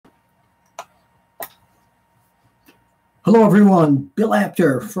Hello, everyone. Bill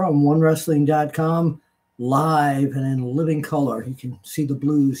Apter from OneWrestling.com, live and in living color. You can see the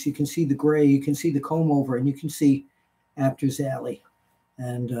blues, you can see the gray, you can see the comb over, and you can see Apter's Alley.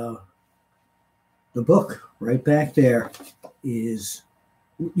 And the book right back there is,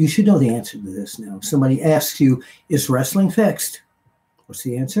 you should know the answer to this now. Somebody asks you, is wrestling fixed? What's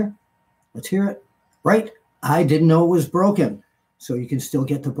the answer? Let's hear it. Right? I didn't know it was broken. So you can still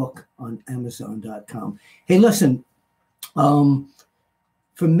get the book on Amazon.com. Hey, listen.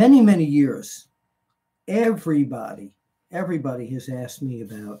 For many, many years, everybody has asked me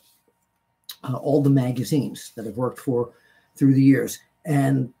about all the magazines that I've worked for through the years.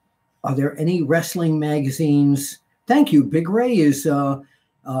 And are there any wrestling magazines? Thank you. Big Ray is in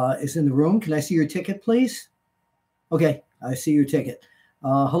the room. Can I see your ticket, please? Okay, I see your ticket.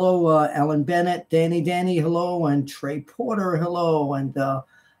 Hello, Alan Bennett, Danny, hello, and Trey Porter, hello, and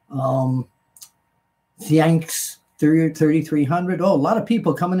thanks. 3,300. Oh, a lot of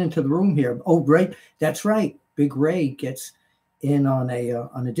people coming into the room here. Oh, right. That's right. Big Ray gets in on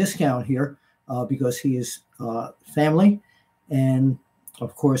a discount here because he is family. And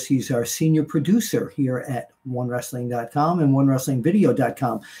of course, he's our senior producer here at OneWrestling.com and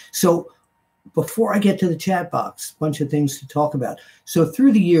OneWrestlingVideo.com. So before I get to the chat box, a bunch of things to talk about. So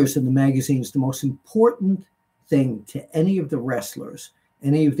through the years in the magazines, the most important thing to any of the wrestlers,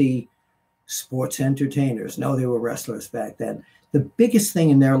 any of the sports entertainers, no, they were wrestlers back then. The biggest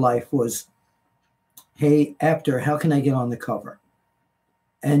thing in their life was, hey, Apter, how can I get on the cover?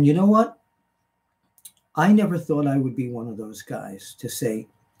 And you know what? I never thought I would be one of those guys to say,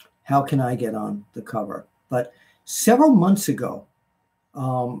 how can I get on the cover? But several months ago,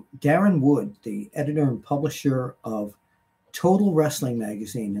 Darren Wood, the editor and publisher of Total Wrestling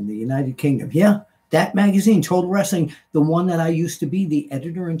magazine in the United Kingdom, yeah, that magazine, Total Wrestling, the one that I used to be the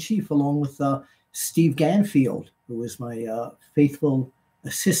editor-in-chief along with Steve Ganfield, who was my faithful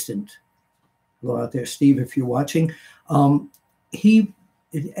assistant. Hello out there, Steve, if you're watching. He,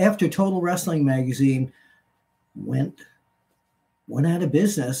 after Total Wrestling magazine went out of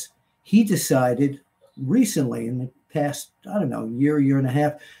business, he decided recently, in the past, I don't know, year and a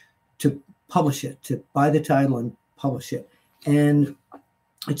half, to publish it, to buy the title and publish it. And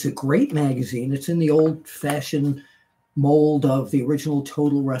it's a great magazine. It's in the old-fashioned mold of the original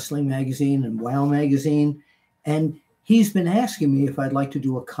Total Wrestling magazine and WOW magazine. And he's been asking me if I'd like to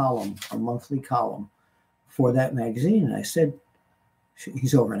do a monthly column for that magazine. And I said,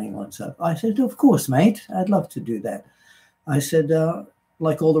 he's over in England. So I said, of course, mate. I'd love to do that. I said,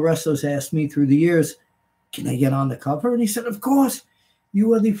 like all the wrestlers asked me through the years, can I get on the cover? And he said, of course. You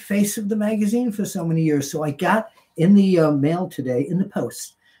were the face of the magazine for so many years. So I got in the mail today, in the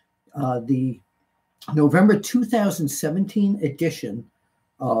post, the November 2017 edition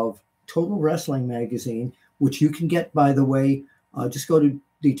of Total Wrestling magazine, which you can get, by the way, just go to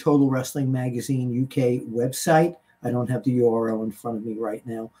the Total Wrestling Magazine UK website. I don't have the URL in front of me right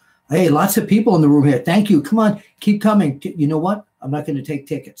now. Hey, lots of people in the room here. Thank you. Come on, keep coming. You know what? I'm not going to take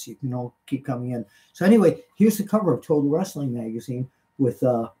tickets. You can all keep coming in. So anyway, here's the cover of Total Wrestling magazine with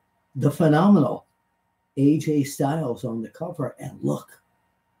the phenomenal AJ Styles on the cover. And look,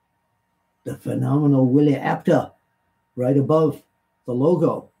 the phenomenal Bill Apter right above the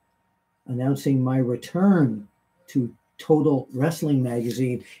logo, announcing my return to Total Wrestling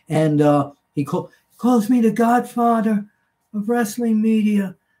magazine. And he calls me the godfather of wrestling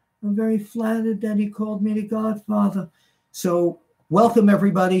media. I'm very flattered that he called me the godfather. So welcome,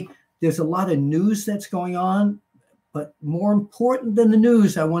 everybody. There's a lot of news that's going on, but more important than the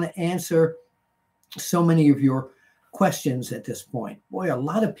news, I want to answer so many of your questions at this point. Boy, a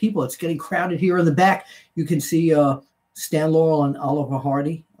lot of people. It's getting crowded here in the back. You can see Stan Laurel and Oliver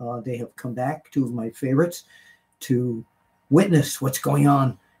Hardy. They have come back, two of my favorites, to witness what's going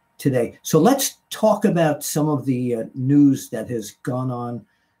on today. So let's talk about some of the news that has gone on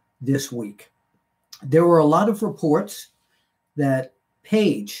this week. There were a lot of reports that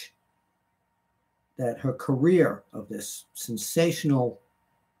Paige, that her career of this sensational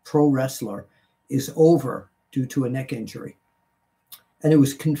pro wrestler is over due to a neck injury. And it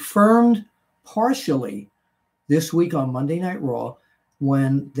was confirmed partially this week on Monday Night Raw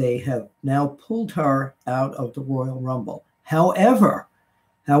when they have now pulled her out of the Royal Rumble. However,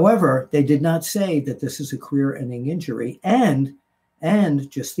 they did not say that this is a career-ending injury. And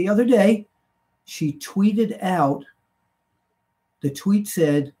just the other day, she tweeted out, the tweet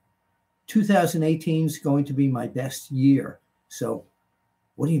said, 2018 is going to be my best year. So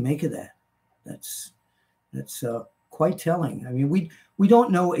what do you make of that? That's quite telling. I mean, we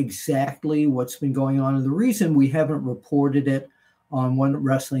don't know exactly what's been going on. And the reason we haven't reported it on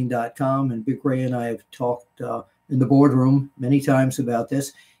OneWrestling.com, and Big Ray and I have talked in the boardroom many times about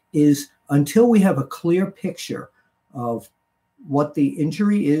this, is until we have a clear picture of what the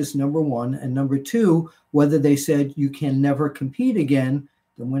injury is, number one, and number two, whether they said you can never compete again,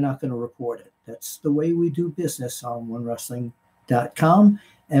 then we're not going to report it. That's the way we do business on OneWrestling.com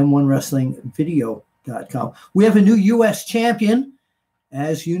and OneWrestlingVideo.com. We have a new U.S. champion.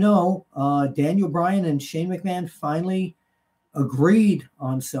 As you know, Daniel Bryan and Shane McMahon finally agreed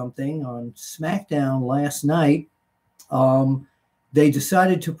on something on SmackDown last night. They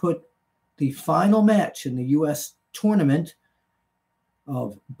decided to put the final match in the U.S. tournament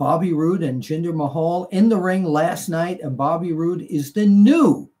of Bobby Roode and Jinder Mahal in the ring last night, and Bobby Roode is the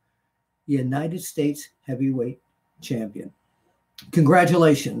new United States heavyweight champion.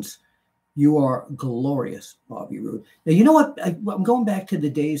 Congratulations. You are glorious, Bobby Roode. Now, you know what? I'm going back to the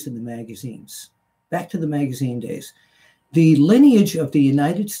days in the magazines, back to the magazine days. The lineage of the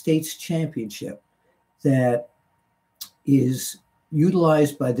United States Championship that is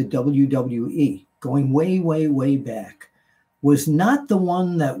utilized by the WWE, going way, way, way back, was not the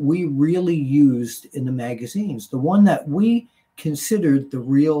one that we really used in the magazines. The one that we considered the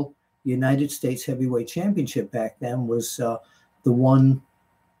real United States Heavyweight Championship back then was the one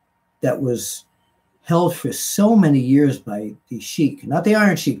that was held for so many years by the Sheik, not the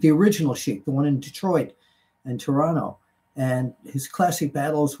Iron Sheik, the original Sheik, the one in Detroit and Toronto, and his classic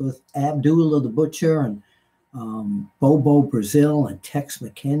battles with Abdullah the Butcher and Bobo Brazil and Tex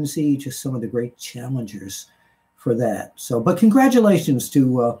McKenzie, just some of the great challengers for that. So, but congratulations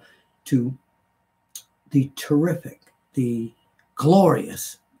to the terrific, the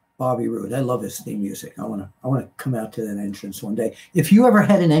glorious Bobby Roode. I love his theme music. I want to come out to that entrance one day. If you ever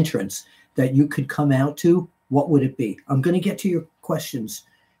had an entrance that you could come out to, what would it be? I'm going to get to your questions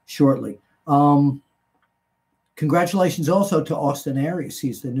shortly. Congratulations also to Austin Aries.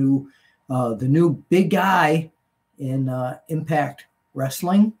 He's the new big guy in Impact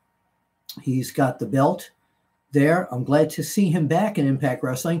Wrestling. He's got the belt there. I'm glad to see him back in Impact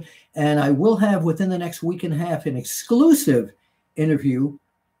Wrestling. And I will have within the next week and a half an exclusive interview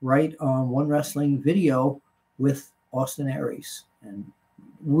right on One Wrestling Video with Austin Aries. And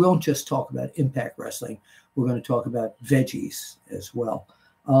we won't just talk about Impact Wrestling. We're going to talk about veggies as well.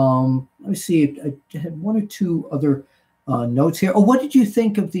 Let me see. I had one or two other notes here. Oh, what did you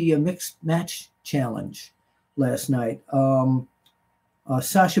think of the mixed match challenge last night?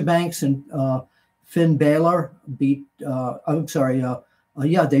 Sasha Banks and Finn Balor beat,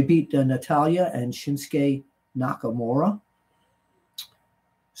 they beat Natalya and Shinsuke Nakamura.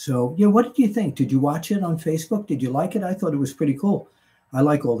 So, yeah, what did you think? Did you watch it on Facebook? Did you like it? I thought it was pretty cool. I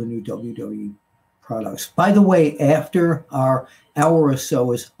like all the new WWE products. By the way, after our hour or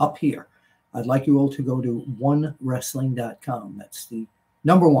so is up here, I'd like you all to go to OneWrestling.com. That's the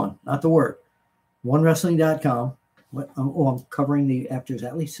number one, not the word. OneWrestling.com. I'm covering the Apter's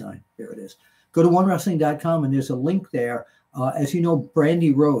Alley sign. There it is. Go to OneWrestling.com, and there's a link there. As you know,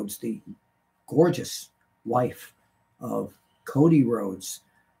 Brandy Rhodes, the gorgeous wife of Cody Rhodes,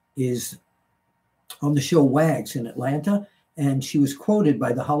 is on the show Wags in Atlanta, and she was quoted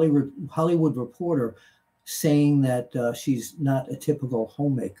by the Hollywood Reporter saying that she's not a typical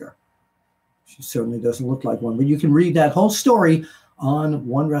homemaker. She certainly doesn't look like one, but you can read that whole story on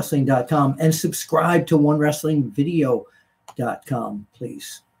OneWrestling.com and subscribe to OneWrestlingVideo.com,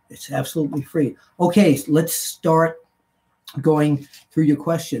 please. It's absolutely free. Okay, let's start going through your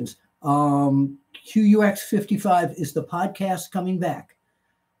questions. QUX55, is the podcast coming back?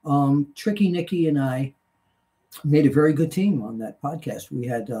 Tricky Nikki and I made a very good team on that podcast. We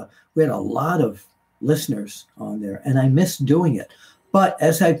had a lot of listeners on there, and I miss doing it. But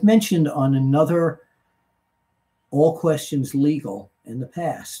as I've mentioned on another All Questions Legal in the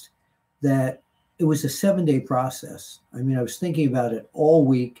past, that it was a 7-day process. I mean, I was thinking about it all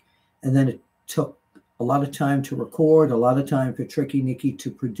week, and then it took a lot of time to record, a lot of time for Tricky Nikki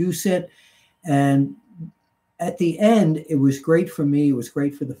to produce it. And at the end, it was great for me. It was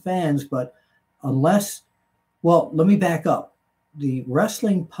great for the fans. But let me back up. The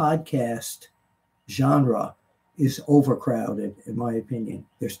wrestling podcast genre is overcrowded, in my opinion.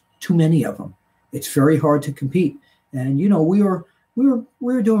 There's too many of them. It's very hard to compete. And, you know, we were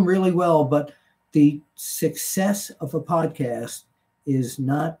doing really well, but the success of a podcast is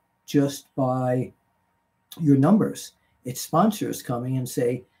not just by your numbers. It's sponsors coming and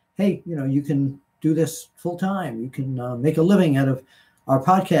say, hey, you know, you can do this full time. You can make a living out of our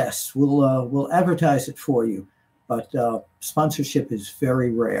podcasts. We'll advertise it for you. But sponsorship is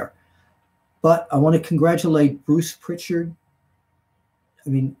very rare. But I want to congratulate Bruce Pritchard. I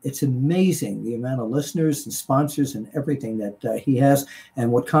mean, it's amazing the amount of listeners and sponsors and everything that he has.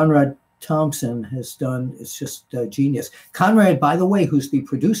 And what Conrad Thompson has done. It's just genius. Conrad, by the way, who's the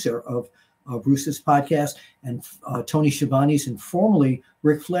producer of Bruce's podcast, and Tony Schiavone's, and formerly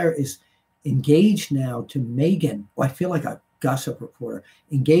Ric Flair, is engaged now to Megan. Oh, I feel like a gossip reporter.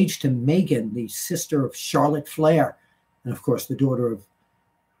 Engaged to Megan, the sister of Charlotte Flair, and of course the daughter of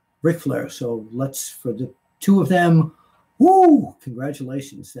Ric Flair. So for the two of them, woo!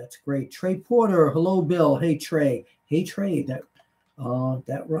 Congratulations, that's great. Trey Porter, hello, Bill. Hey, Trey. Hey, Trey. That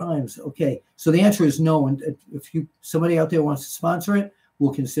rhymes. Okay, so the answer is no. And if somebody out there wants to sponsor it,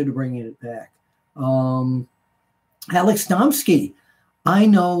 we'll consider bringing it back. Alex Domsky, I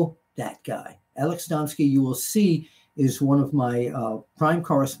know that guy. Alex Domsky, you will see, is one of my prime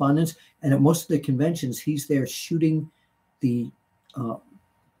correspondents, and at most of the conventions, he's there shooting the.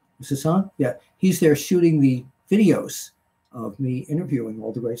 Is this on? Yeah, he's there shooting the videos of me interviewing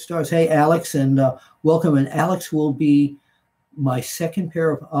all the great stars. Hey, Alex, and welcome. And Alex will be my second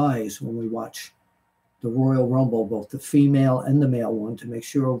pair of eyes when we watch the Royal Rumble, both the female and the male one, to make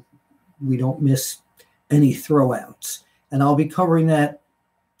sure we don't miss any throwouts. And I'll be covering that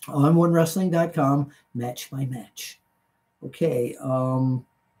on OneWrestling.com, match by match. Okay.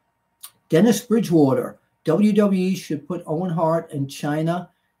 Dennis Bridgewater, WWE should put Owen Hart and Chyna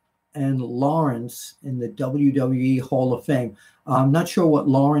and Lawrence in the WWE Hall of Fame. I'm not sure what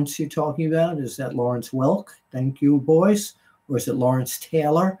Lawrence you're talking about. Is that Lawrence Welk? Thank you, boys. Or is it Lawrence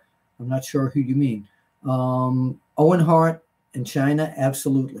Taylor? I'm not sure who you mean. Owen Hart and Chyna,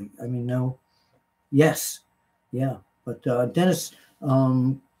 absolutely. I mean, no. Yes. Yeah. But Dennis,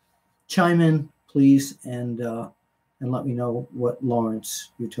 chime in, please, and let me know what Lawrence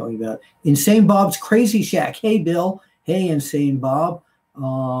you're talking about. Insane Bob's Crazy Shack. Hey, Bill. Hey, Insane Bob.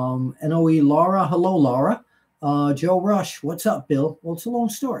 NOE Laura. Hello, Laura. Joe Rush. What's up, Bill? Well, it's a long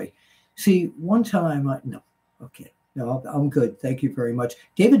story. See, one time, no, I'm good. Thank you very much.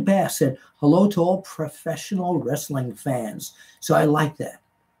 David Bass said, hello to all professional wrestling fans. So I like that.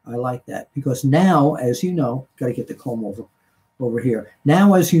 I like that because now, as you know, got to get the comb over here.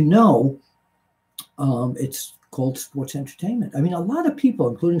 Now, as you know, it's called sports entertainment. I mean, a lot of people,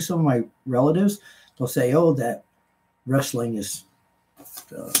 including some of my relatives, they'll say, oh, that wrestling is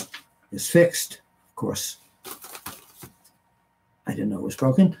fixed. Of course, I didn't know it was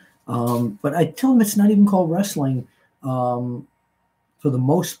broken. But I tell them it's not even called wrestling for the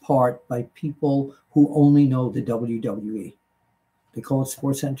most part by people who only know the WWE. They call it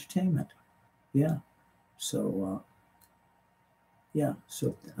sports entertainment. Yeah. So,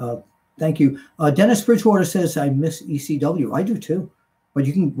 thank you. Dennis Bridgewater says, I miss ECW. I do too. But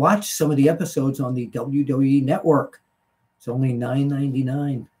you can watch some of the episodes on the WWE network. It's only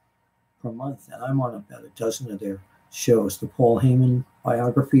 $9.99 per month. And I'm on about a dozen of their shows. The Paul Heyman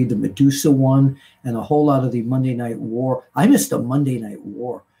biography, the Medusa one, and a whole lot of the Monday Night War. I missed the Monday Night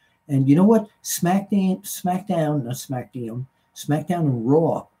War. And you know what? SmackDown and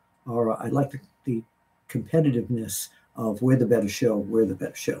Raw I like the competitiveness of we're the better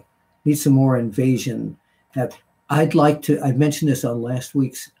show. Need some more invasion. I've mentioned this on last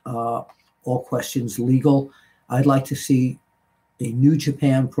week's All Questions Legal. I'd like to see a New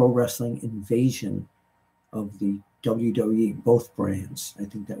Japan Pro Wrestling invasion of the WWE, both brands. I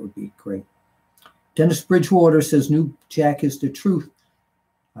think that would be great. Dennis Bridgewater says, New Jack is the truth.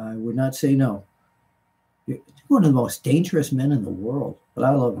 I would not say no. You're one of the most dangerous men in the world, but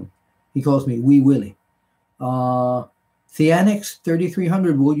I love him. He calls me Wee Willie. Theanix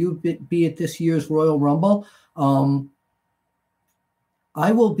 3300, will you be at this year's Royal Rumble?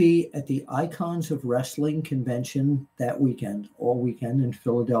 I will be at the Icons of Wrestling convention that weekend, all weekend in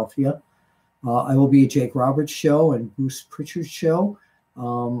Philadelphia. I will be at Jake Roberts' show and Bruce Pritchard's show.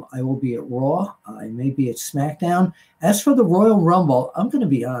 I will be at Raw. I may be at SmackDown. As for the Royal Rumble, I'm going to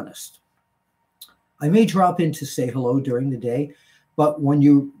be honest. I may drop in to say hello during the day, but when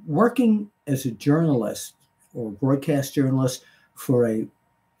you're working as a journalist or broadcast journalist for a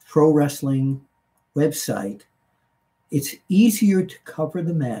pro wrestling website, it's easier to cover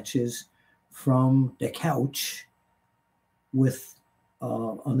the matches from the couch with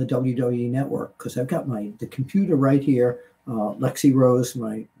on the WWE network because I've got the computer right here, Lexi Rose,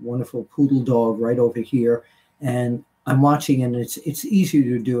 my wonderful poodle dog, right over here, and I'm watching, and it's easier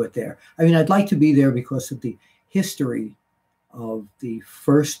to do it there. I mean, I'd like to be there because of the history of the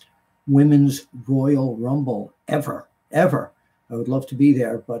first women's Royal Rumble ever. I would love to be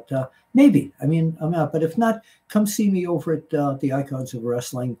there, but maybe. I mean, I'm out. But if not, come see me over at the Icons of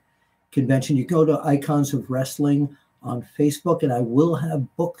Wrestling convention. You go to Icons of Wrestling on Facebook, and I will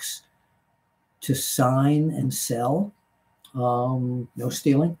have books to sign and sell. No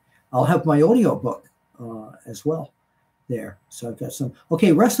stealing. I'll have my audio book as well. there. So I've got some.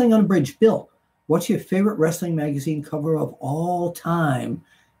 Okay, Wrestling on a Bridge. Bill, what's your favorite wrestling magazine cover of all time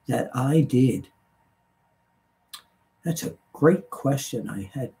that I did? That's a great question.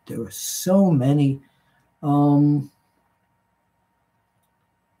 There were so many.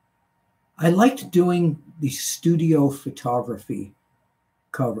 I liked doing the studio photography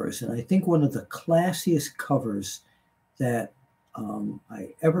covers, and I think one of the classiest covers that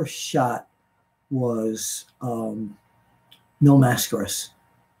I ever shot was Mil Mascaras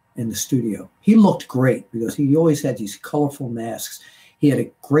in the studio. He looked great because he always had these colorful masks. He had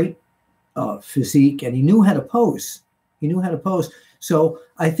a great physique, and he knew how to pose. He knew how to pose. So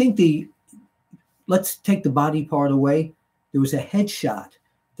I think let's take the body part away. There was a headshot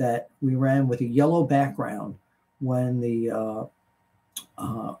that we ran with a yellow background when the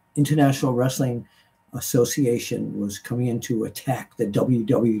International Wrestling Association was coming in to attack the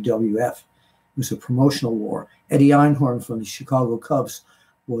WWF. It was a promotional war. Eddie Einhorn from the Chicago Cubs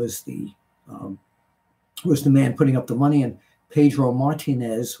was the man putting up the money, and Pedro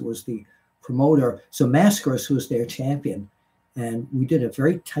Martinez was the promoter. So Mascaras was their champion, and we did a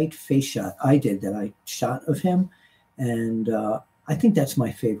very tight face shot. I shot of him, and I think that's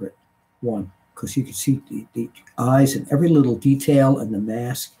my favorite one because you can see the eyes and every little detail and the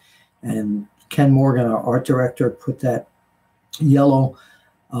mask. And Ken Morgan, our art director, put that yellow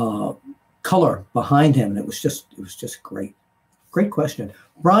color behind him, and it was just great. Great question.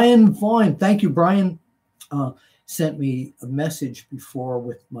 Brian Vaughn, thank you. Brian sent me a message before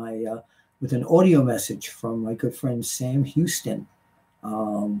with an audio message from my good friend Sam Houston,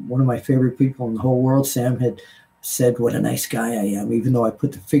 one of my favorite people in the whole world. Sam had said what a nice guy I am, even though I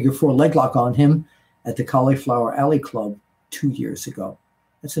put the figure 4 leg lock on him at the Cauliflower Alley Club 2 years ago.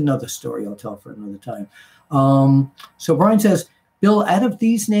 That's another story I'll tell for another time. So Brian says, Bill, out of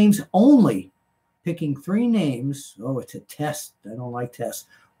these names only, picking 3 names, it's a test. I don't like tests.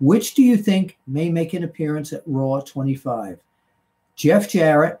 Which do you think may make an appearance at Raw 25? Jeff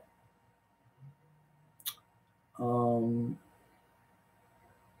Jarrett,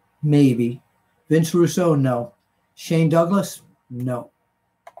 maybe. Vince Russo, no. Shane Douglas, no.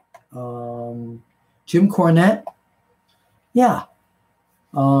 Jim Cornette, yeah.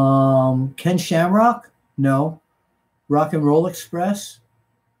 Ken Shamrock, no. Rock and Roll Express,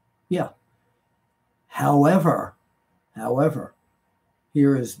 yeah. However,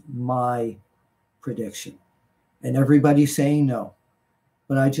 here is my prediction. And everybody's saying no.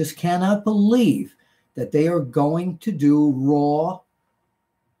 But I just cannot believe that they are going to do Raw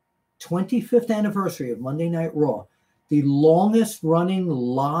 25th anniversary of Monday Night Raw, the longest running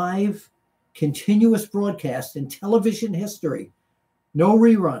live continuous broadcast in television history. No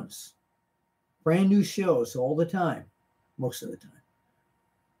reruns. Brand new shows all the time. Most of the time.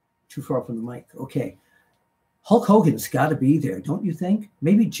 Too far from the mic. Okay. Hulk Hogan's got to be there, don't you think?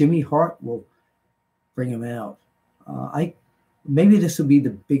 Maybe Jimmy Hart will bring him out. Maybe this will be the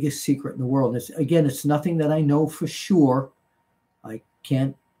biggest secret in the world. It's nothing that I know for sure. I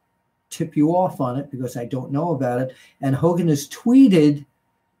can't tip you off on it because I don't know about it. And Hogan has tweeted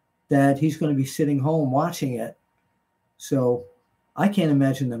that he's going to be sitting home watching it. So I can't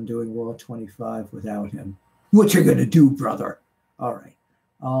imagine them doing Raw 25 without him. What you're going to do, brother? All right.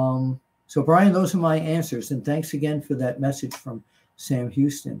 So, Brian, those are my answers. And thanks again for that message from Sam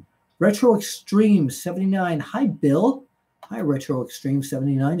Houston. Retro Extreme 79. Hi, Bill. Hi, Retro Extreme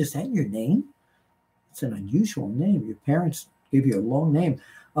 79. Is that your name? It's an unusual name. Your parents gave you a long name.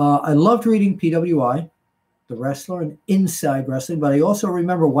 I loved reading PWI, The Wrestler, and Inside Wrestling, but I also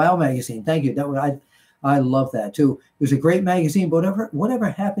remember WOW Magazine. Thank you. I love that, too. It was a great magazine, but whatever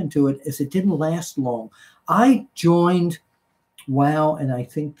happened to it is it didn't last long. I joined WOW in, I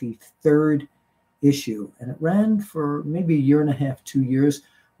think, the 3rd issue, and it ran for maybe a year and a half, 2 years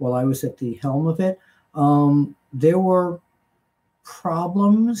while I was at the helm of it. There were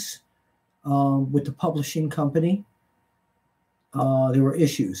problems with the publishing company. There were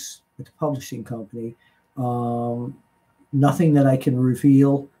issues with the publishing company. Nothing that I can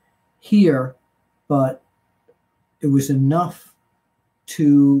reveal here, but it was enough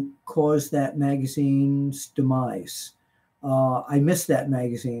to cause that magazine's demise. I missed that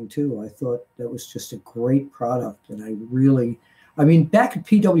magazine too. I thought that was just a great product. And back at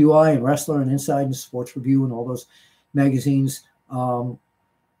PWI and Wrestler and Inside and Sports Review and all those magazines,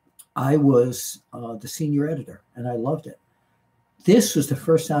 I was the senior editor and I loved it. This was the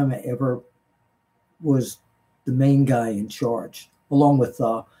first time I ever was the main guy in charge, along with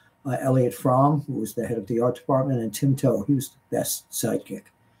Elliot Fromm, who was the head of the art department, and Tim Toe. He was the best sidekick.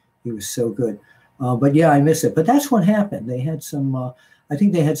 He was so good. But yeah, I miss it. But that's what happened. They had some, I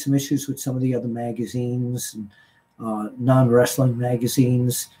think they had some issues with some of the other magazines. And non-wrestling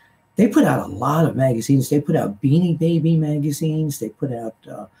magazines. They put out a lot of magazines. They put out Beanie Baby magazines. They put out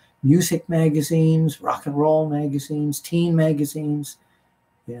music magazines, rock and roll magazines, teen magazines.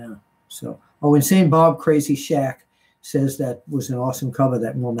 Yeah. So, Insane Bob Crazy Shaq says that was an awesome cover,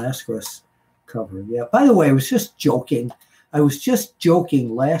 that Mil Mascaras cover. Yeah. By the way, I was just joking.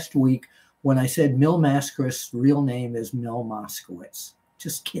 Last week when I said Mil Mascaras' real name is Mel Moskowitz.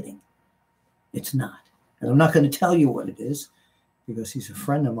 Just kidding. It's not. And I'm not going to tell you what it is because he's a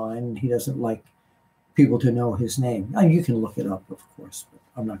friend of mine and he doesn't like people to know his name. Now, you can look it up, of course, but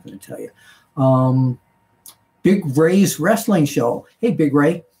I'm not going to tell you. Big Ray's Wrestling Show. Hey, Big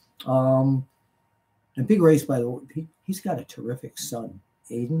Ray. And Big Ray's, by the way, he's got a terrific son,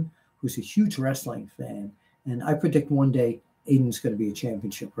 Aiden, who's a huge wrestling fan. And I predict one day Aiden's going to be a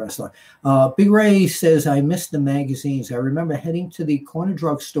championship wrestler. Big Ray says, I missed the magazines. I remember heading to the corner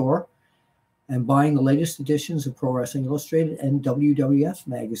drugstore and buying the latest editions of Pro Wrestling Illustrated and WWF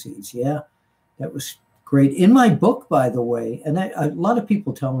magazines. Yeah, that was great. In my book, by the way, and a lot of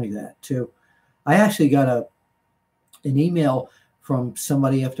people tell me that too. I actually got an email from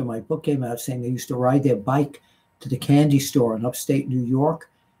somebody after my book came out saying they used to ride their bike to the candy store in upstate New York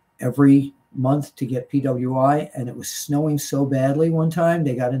every month to get PWI, and it was snowing so badly one time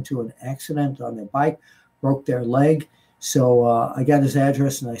they got into an accident on their bike, broke their leg. So I got his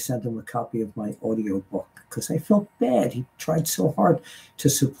address and I sent him a copy of my audio book because I felt bad. He tried so hard to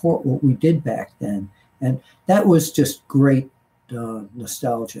support what we did back then, and that was just great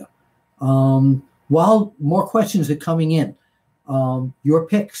nostalgia. While more questions are coming in, your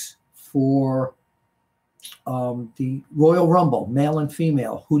picks for the Royal Rumble, male and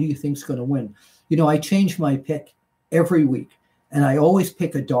female, who do you think is going to win? You know, I change my pick every week, and I always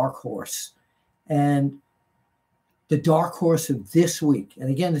pick a dark horse. And the dark horse of this week, and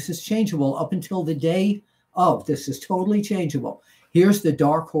again, this is changeable up until the day of. This is totally changeable. Here's the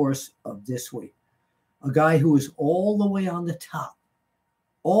dark horse of this week. A guy who is all the way on the top.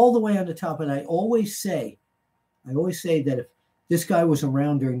 And I always say that if this guy was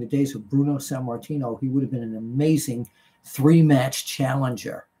around during the days of Bruno Sammartino, he would have been an amazing 3-match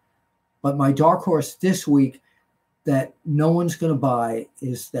challenger. But my dark horse this week that no one's going to buy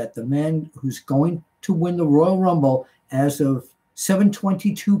is that the man who's going to win the Royal Rumble as of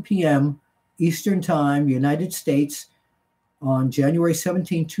 7:22 p.m. Eastern Time, United States, on January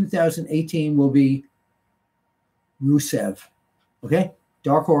 17, 2018, will be Rusev. Okay?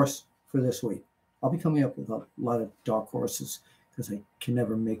 Dark horse for this week. I'll be coming up with a lot of dark horses because I can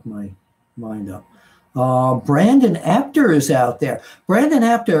never make my mind up. Brandon Apter is out there. Brandon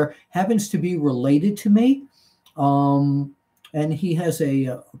Apter happens to be related to me, and he has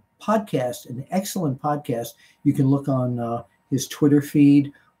a podcast, an excellent podcast. You can look on his Twitter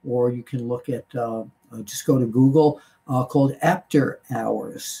feed, or you can look at, just go to Google, called Apter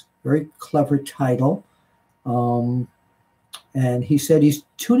Hours. Very clever title. And he said he's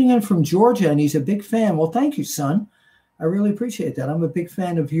tuning in from Georgia and he's a big fan. Well, thank you, son. I really appreciate that. I'm a big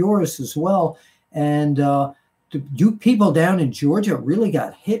fan of yours as well. And do people down in Georgia really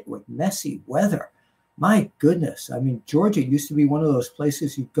got hit with messy weather? My goodness. I mean, Georgia used to be one of those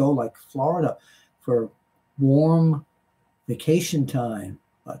places you'd go like Florida for warm vacation time.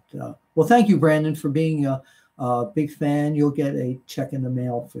 But, well, thank you, Brandon, for being a big fan. You'll get a check in the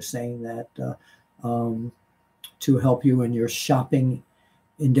mail for saying that to help you in your shopping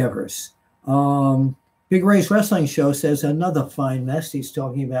endeavors. Big Ray's Wrestling Show says another fine mess. He's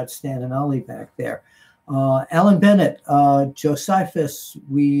talking about Stan and Ollie back there. Alan Bennett, Josephus,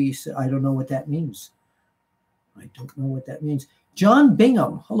 I don't know what that means. I don't know what that means. John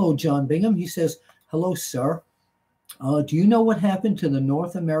Bingham. Hello, John Bingham. He says, hello, sir. Do you know what happened to the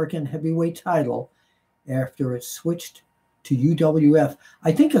North American heavyweight title after it switched to UWF?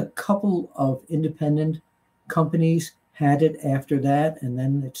 I think a couple of independent companies had it after that, and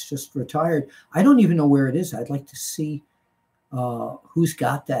then it's just retired. I don't even know where it is. I'd like to see who's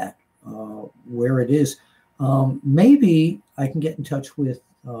got that, where it is. Maybe I can get in touch with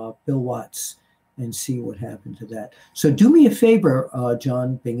Bill Watts and see what happened to that. So do me a favor,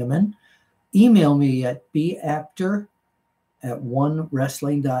 John Bingaman. Email me at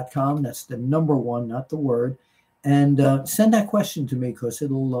bapter@onewrestling.com. That's the number one, not the word. And send that question to me because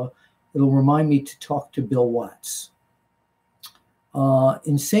it'll remind me to talk to Bill Watts.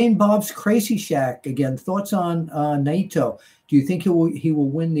 Insane Bob's Crazy Shack. Again, thoughts on Naito. Do you think he will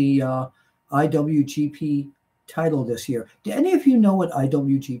win the IWGP title this year? Do any of you know what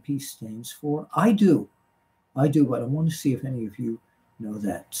IWGP stands for? I do, but I want to see if any of you know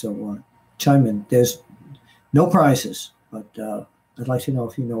that. So chime in. There's no prizes, but I'd like to know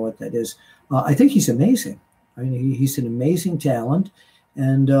if you know what that is. I think he's amazing. I mean, he's an amazing talent,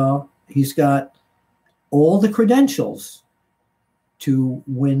 and he's got all the credentials to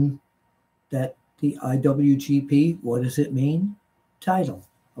win the IWGP. What does it mean? Title.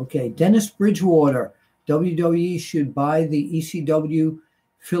 Okay, Dennis Bridgewater. WWE should buy the ECW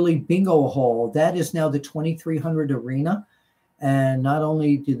Philly Bingo Hall. That is now the 2300 Arena. And not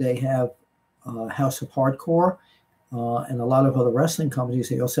only do they have House of Hardcore and a lot of other wrestling companies,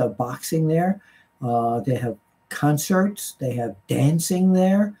 they also have boxing there. They have concerts. They have dancing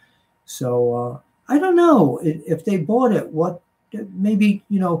there. So I don't know if they bought it, what maybe,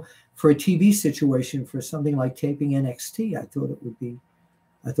 for a TV situation, for something like taping NXT, I thought it would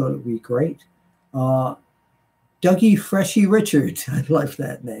be great. Dougie Freshy Richards. I love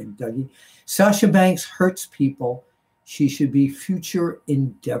that name, Dougie. Sasha Banks hurts people. She should be future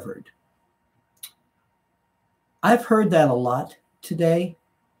endeavored. I've heard that a lot today,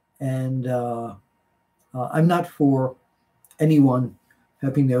 and I'm not for anyone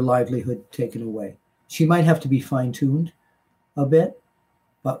having their livelihood taken away. She might have to be fine-tuned a bit,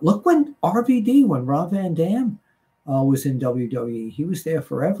 but look when Rob Van Dam was in WWE. He was there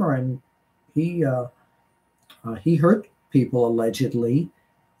forever, and he hurt people allegedly,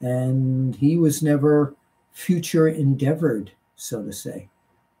 and he was never future endeavored, so to say.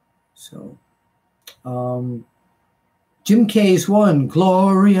 So, Jim K's one,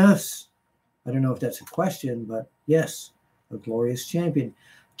 glorious. I don't know if that's a question, but yes, a glorious champion.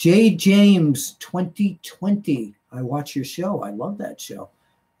 J. James 2020. I watch your show. I love that show.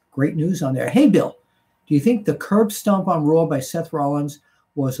 Great news on there. Hey, Bill, do you think the curb stomp on Raw by Seth Rollins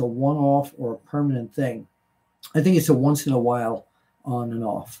was a one-off or a permanent thing? I think it's a once in a while on and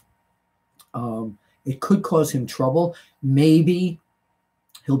off. It could cause him trouble. Maybe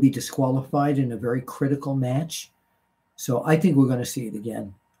he'll be disqualified in a very critical match. So I think we're going to see it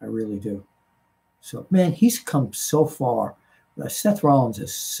again. I really do. So, man, he's come so far. Seth Rollins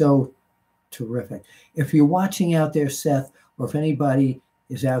is so terrific. If you're watching out there, Seth, or if anybody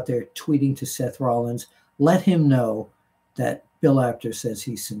is out there tweeting to Seth Rollins, let him know that Bill Apter says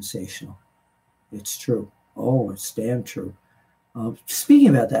he's sensational. It's true. Oh, it's damn true. Speaking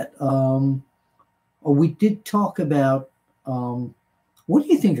about that, we did talk about, what do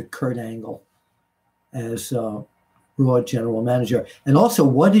you think of Kurt Angle as Raw general manager? And also,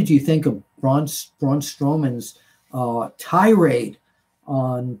 what did you think of Braun Strowman's tirade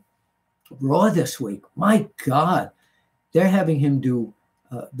on Raw this week? My God, they're having him do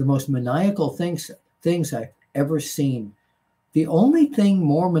the most maniacal things I've ever seen. The only thing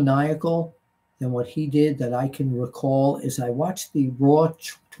more maniacal than what he did that I can recall is I watched the Raw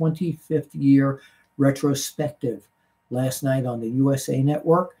 25th year retrospective last night on the USA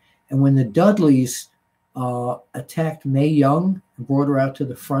Network. And when the Dudleys attacked Mae Young and brought her out to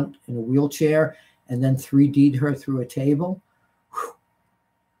the front in a wheelchair and then 3D'd her through a table. Whew.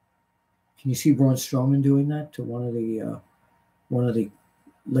 Can you see Braun Strowman doing that to one of the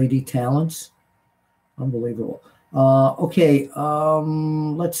lady talents? Unbelievable. Okay,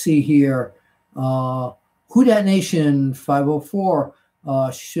 let's see here. Who Dat Nation 504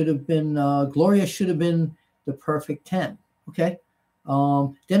 should have been, Gloria should have been the perfect 10. Okay.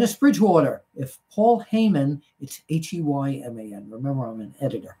 Dennis Bridgewater, if Paul Heyman, it's Heyman. Remember, I'm an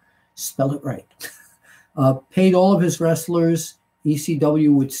editor. Spell it right. Paid all of his wrestlers,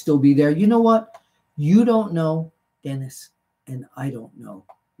 ECW would still be there. You know what? You don't know, Dennis, and I don't know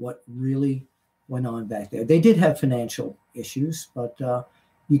what really went on back there. They did have financial issues, but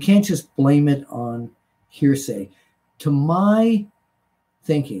you can't just blame it on hearsay. To my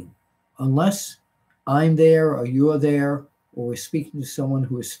thinking, unless I'm there or you're there or we're speaking to someone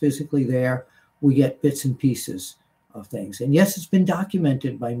who is physically there, we get bits and pieces of things. And yes, it's been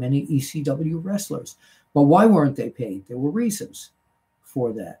documented by many ECW wrestlers. But why weren't they paid? There were reasons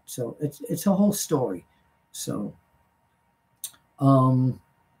for that. So it's a whole story. So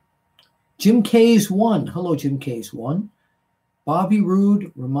Jim K's one. Hello, Jim K's one. Bobby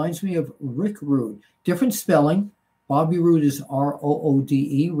Roode reminds me of Rick Rude. Different spelling. Bobby Roode is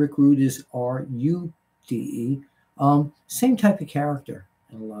R-O-O-D-E. Rick Rude is R-U-D-E. Same type of character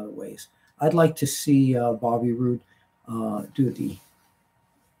in a lot of ways. I'd like to see Bobby Roode do the...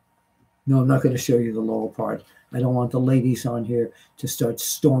 No, I'm not going to show you the lower part. I don't want the ladies on here to start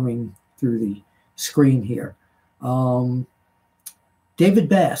storming through the screen here. David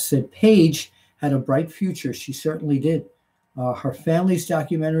Bass said Paige had a bright future. She certainly did. Her family's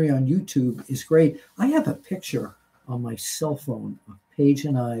documentary on YouTube is great. I have a picture on my cell phone of Paige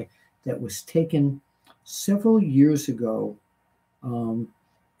and I that was taken several years ago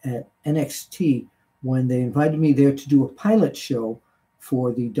at NXT when they invited me there to do a pilot show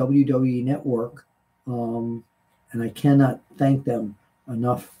for the WWE Network and I cannot thank them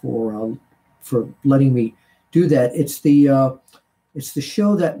enough for letting me do that. It's the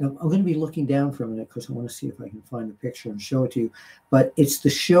show that I'm going to be looking down for a minute because I want to see if I can find a picture and show it to you. But it's the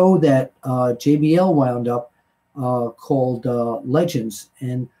show that JBL wound up called Legends.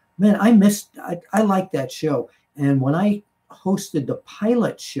 And man, I liked that show. And when I hosted the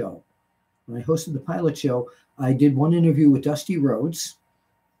pilot show, I did one interview with Dusty Rhodes,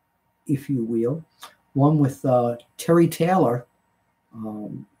 if you will, one with Terry Taylor,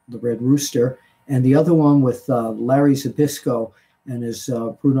 the Red Rooster, and the other one with Larry Zbyszko, and as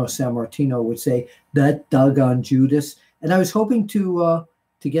Bruno Sammartino would say, that doggone Judas. And I was hoping to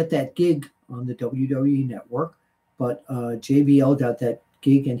get that gig on the WWE Network, but JBL got that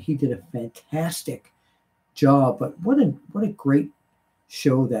gig, and he did a fantastic job. But what a great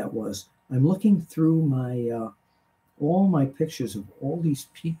show that was. I'm looking through my all my pictures of all these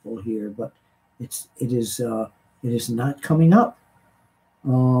people here, but it is not coming up.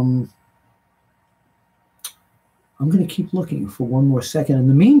 I'm going to keep looking for one more second. In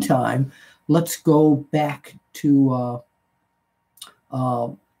the meantime, let's go back to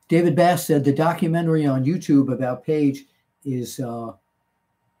David Bass said the documentary on YouTube about Paige is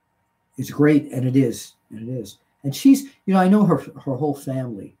great, and it is. And she's, I know her whole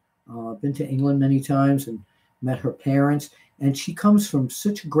family. Been to England many times and met her parents, and she comes from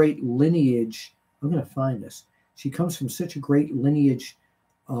such a great lineage. I'm going to find this. She comes from such a great lineage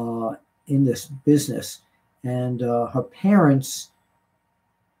in this business. And her parents,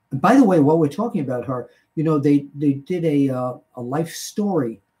 and by the way, while we're talking about her, they did a life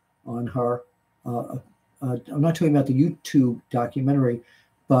story on her. I'm not talking about the YouTube documentary,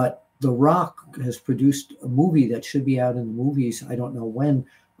 but The Rock has produced a movie that should be out in the movies, I don't know when,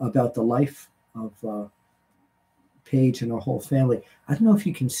 about the life of Paige and her whole family. I don't know if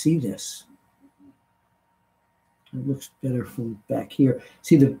you can see this. It looks better from back here.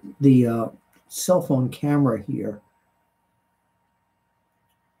 See the cell phone camera here.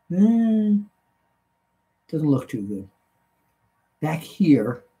 Doesn't look too good. Back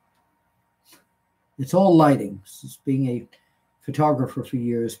here, it's all lighting. It's being a photographer for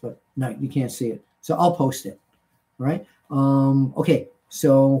years, but no, you can't see it. So I'll post it. All right. Okay.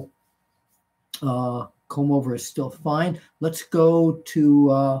 So comb over is still fine. Let's go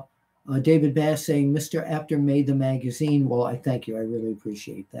to David Bass saying, Mr. Apter made the magazine. Well, I thank you. I really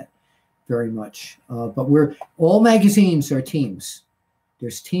appreciate that very much. But all magazines are teams.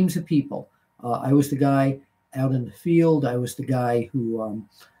 There's teams of people. I was the guy out in the field. I was the guy who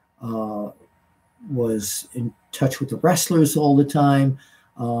was in touch with the wrestlers all the time.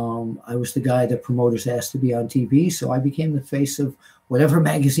 I was the guy that promoters asked to be on TV. So I became the face of whatever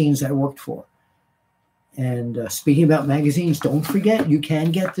magazines I worked for. And speaking about magazines, don't forget, you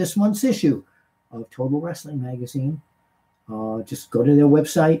can get this month's issue of Total Wrestling Magazine. Just go to their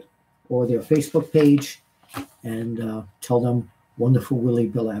website or their Facebook page and tell them Wonderful Willie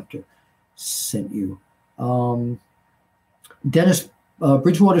Bill Apter sent you. Dennis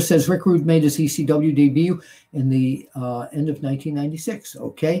Bridgewater says Rick Rude made his ECW debut in the end of 1996.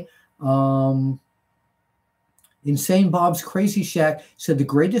 Okay. Insane Bob's Crazy Shack said the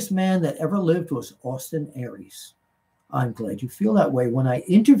greatest man that ever lived was Austin Aries. I'm glad you feel that way. When I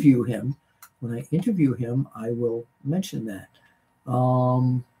interview him, I will mention that.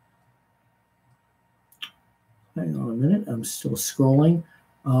 Hang on a minute. I'm still scrolling.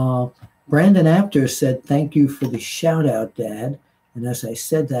 Brandon Apter said, thank you for the shout out, Dad. And as I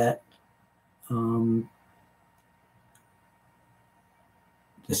said that,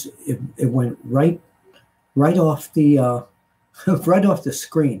 it went right off the right off the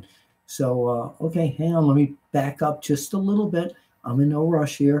screen. So okay, hang on, let me back up just a little bit. I'm in no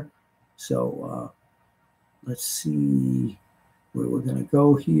rush here. So let's see where we're going to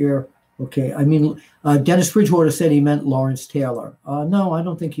go here. Okay, I mean, Dennis Bridgewater said he meant Lawrence Taylor. No, I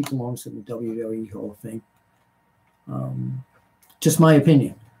don't think he belongs in the WWE Hall of Fame. Just my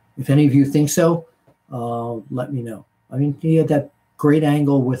opinion. If any of you think so, let me know. I mean, he had that great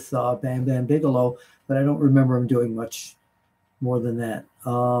angle with Bam Bam Bigelow, but I don't remember him doing much more than that.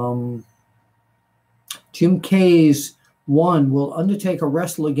 Jim K's one, will Undertaker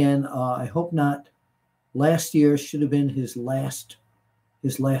wrestle again? I hope not. Last year should have been his last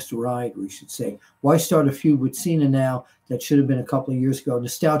ride, we should say. Why start a feud with Cena now that should have been a couple of years ago?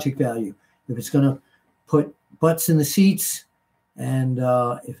 Nostalgic value. If it's going to put butts in the seats and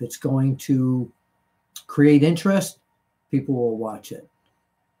if it's going to create interest, people will watch it.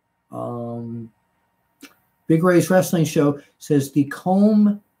 Big Ray's Wrestling Show says the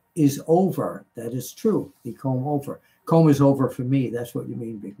comb is over. That is true. The comb over. Comb is over for me. That's what you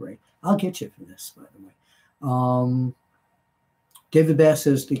mean, Big Ray. I'll get you for this, by the way. David Bass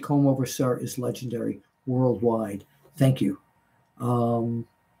says the comb over, sir, is legendary worldwide. Thank you. Let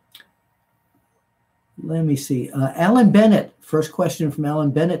me see. Alan Bennett. First question from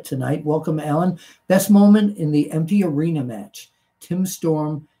Alan Bennett tonight. Welcome, Alan. Best moment in the empty arena match. Tim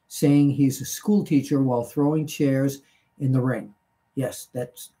Storm saying he's a school teacher while throwing chairs in the ring. Yes,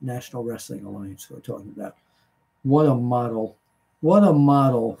 that's National Wrestling Alliance we're talking about. What a model. What a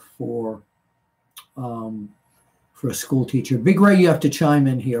model for a school teacher. Big Ray, you have to chime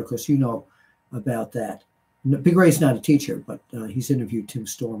in here because you know about that. Big Ray's not a teacher, but he's interviewed Tim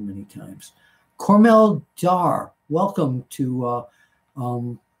Storm many times. Cormel Dar, welcome to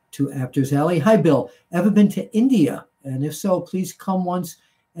Apter's Alley. Hi, Bill. Ever been to India? And if so, please come once.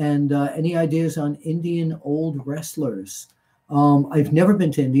 And any ideas on Indian old wrestlers? I've never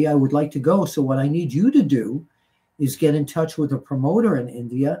been to India. I would like to go. So what I need you to do is get in touch with a promoter in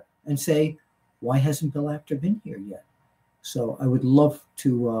India and say, why hasn't Bill Apter been here yet? So I would love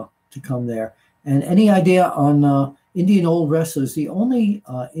to come there. And any idea on Indian old wrestlers? The only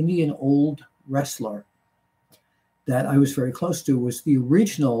Indian old wrestler that I was very close to was the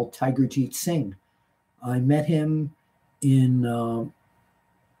original Tiger Jeet Singh. I met him in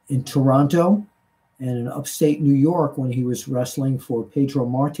Toronto and in upstate New York when he was wrestling for Pedro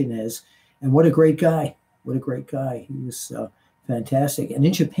Martinez. And what a great guy. What a great guy. He was fantastic. And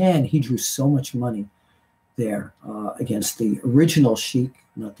in Japan, he drew so much money there against the original Sheik,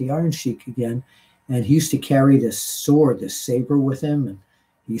 not the Iron Sheik again. And he used to carry this sword, this saber with him, and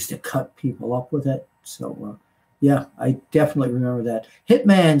he used to cut people up with it. So, yeah, I definitely remember that.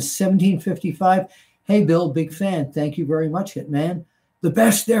 Hitman 1755. Hey, Bill, big fan. Thank you very much, Hitman. The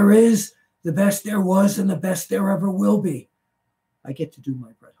best there is, the best there was, and the best there ever will be. I get to do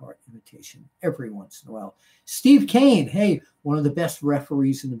my Bret Hart imitation every once in a while. Steve Kane, hey, one of the best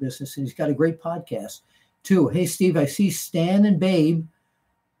referees in the business, and he's got a great podcast, too. Hey, Steve, I see Stan and Babe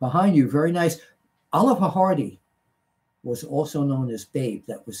behind you. Very nice. Oliver Hardy was also known as Babe.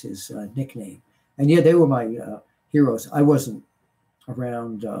 That was his nickname. And, yeah, they were my heroes. I wasn't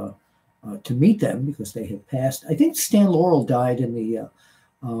around to meet them because they had passed. I think Stan Laurel died in the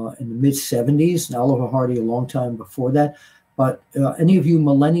mid-'70s, and Oliver Hardy a long time before that. But any of you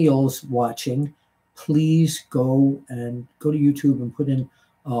millennials watching, please go to YouTube and put in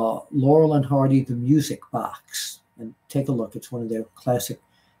Laurel and Hardy, The Music Box, and take a look. It's one of their classic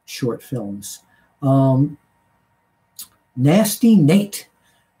short films. Nasty Nate.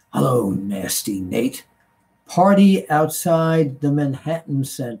 Hello, Nasty Nate. Party outside the Manhattan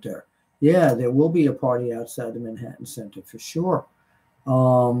Center. Yeah, there will be a party outside the Manhattan Center for sure.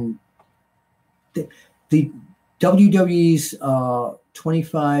 The WWE's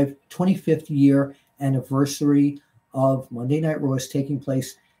 25th year anniversary of Monday Night Raw is taking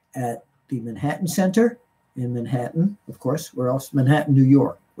place at the Manhattan Center in Manhattan, of course. Where else? Manhattan, New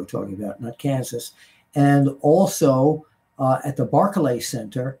York, we're talking about, not Kansas. And also at the Barclay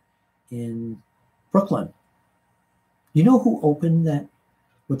Center in Brooklyn. You know who opened that?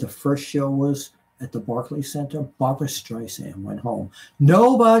 What the first show was at the Barclay Center? Barbra Streisand went home.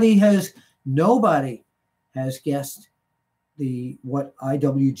 Nobody has guessed what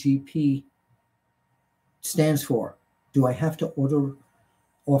IWGP stands for. Do I have to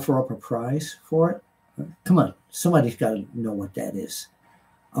offer up a prize for it? Come on, somebody's got to know what that is.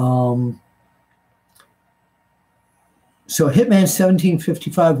 So Hitman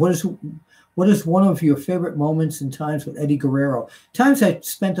 1755, what is one of your favorite moments and times with Eddie Guerrero? Times I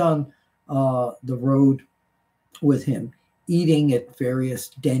spent on the road with him, eating at various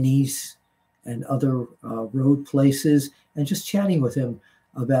Denny's and other road places, and just chatting with him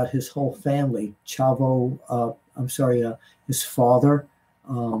about his whole family. His father,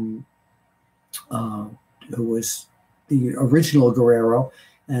 who was the original Guerrero,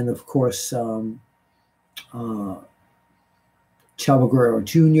 and of course, Chavo Guerrero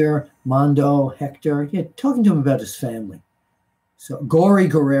Jr., Mondo, Hector. Yeah, talking to him about his family. So Gory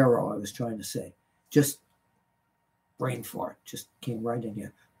Guerrero, I was trying to say. Just brain fart, just came right in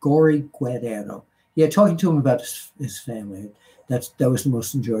here. Gory Guerrero. Yeah, talking to him about his family. That was the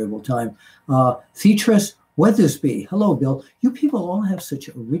most enjoyable time. Theatris Weathersby. Hello, Bill. You people all have such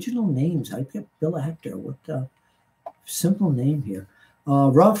original names. I get Bill Apter. What a simple name here.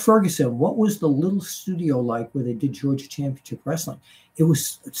 Rob Ferguson, what was the little studio like where they did Georgia Championship Wrestling? It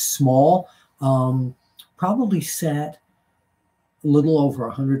was small, probably sat a little over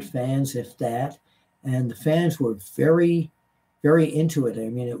 100 fans, if that. And the fans were very, very into it. I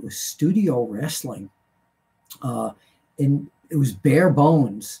mean, it was studio wrestling. And it was bare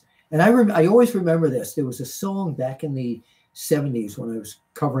bones. And I always remember this. There was a song back in the 70s when I was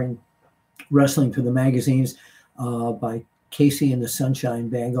covering wrestling for the magazines by Casey and the Sunshine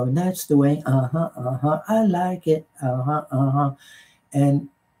Band going, that's the way, I like it, And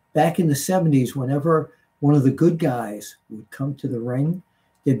back in the 70s, whenever one of the good guys would come to the ring,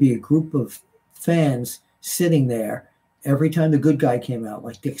 there'd be a group of fans sitting there every time the good guy came out,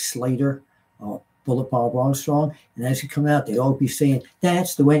 like Dick Slater, Bullet Bob Armstrong. And as he come out, they'd all be saying,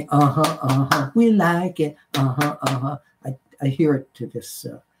 that's the way, we like it, I hear it to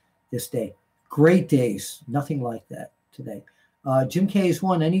this day. Great days. Nothing like that today. Jim K is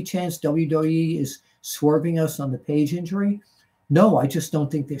one. Any chance WWE is swerving us on the Page injury? No, I just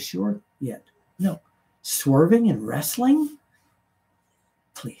don't think they're sure yet. No. Swerving in wrestling?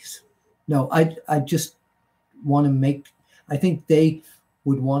 Please. No, I just want to I think they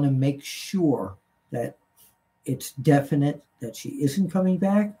would want to make sure that it's definite that she isn't coming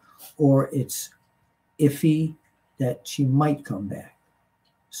back, or it's iffy that she might come back.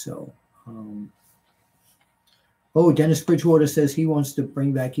 So, Dennis Bridgewater says he wants to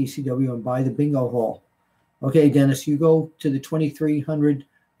bring back ECW and buy the bingo hall. Okay, Dennis, you go to the 2300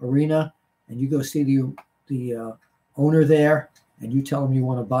 arena and you go see the owner there, and you tell him you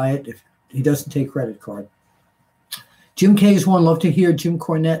want to buy it if he doesn't take credit card. Jim K is one. Love to hear Jim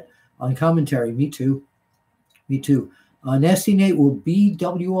Cornette on commentary. Me too. Nasty Nate, will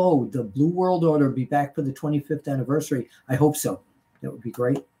BWO, the Blue World Order, be back for the 25th anniversary? I hope so. That would be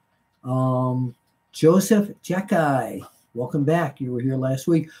great. Joseph Jackai, welcome back. You were here last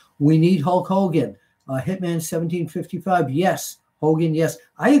week. We need Hulk Hogan. Hitman 1755. Yes. Hogan, yes.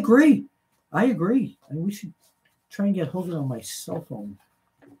 I agree. And we should try and get Hogan on my cell phone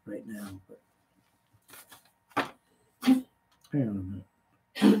right now. But hang on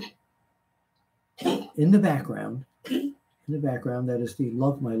a minute. In the background, that is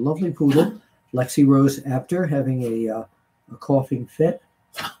my lovely poodle, Lexi Rose Apter, having a coughing fit.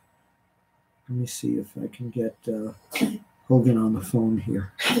 Let me see if I can get Hogan on the phone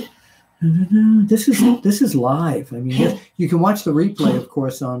here. This is live. I mean, yes, you can watch the replay, of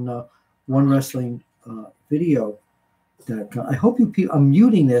course, on One Wrestling Video. I hope you people. I'm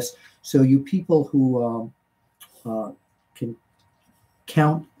muting this so you people who can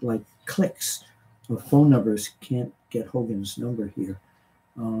count like clicks of phone numbers can't get Hogan's number here.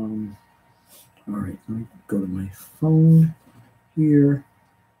 All right, let me go to my phone here.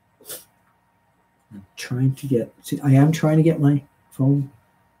 I am trying to get my phone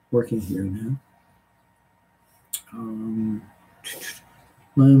working here now.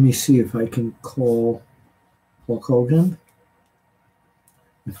 Let me see if I can call Hulk Hogan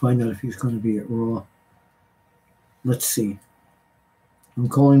and find out if he's going to be at Raw. Let's see. I'm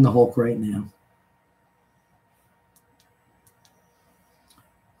calling the Hulk right now.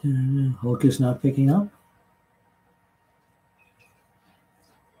 Hulk is not picking up.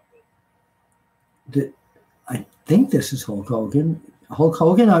 I think this is Hulk Hogan. Hulk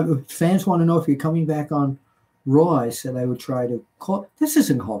Hogan, fans want to know if you're coming back on Raw. I said I would try to call. This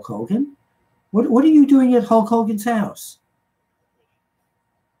isn't Hulk Hogan. What are you doing at Hulk Hogan's house?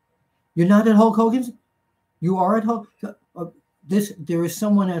 You're not at Hulk Hogan's? You are at Hulk? There is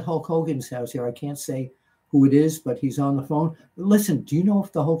someone at Hulk Hogan's house here. I can't say who it is, but he's on the phone. Listen, do you know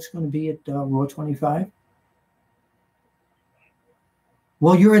if the Hulk's going to be at Raw 25?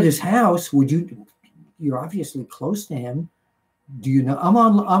 Well, you're at his house. You're obviously close to him. Do you know? I'm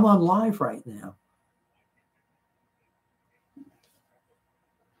on live right now.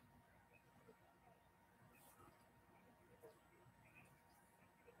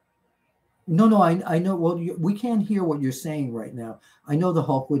 No, I know. Well, we can't hear what you're saying right now. I know the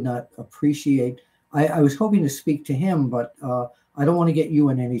Hulk would not appreciate. I was hoping to speak to him, but I don't want to get you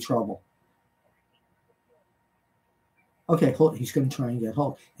in any trouble. Okay, he's going to try and get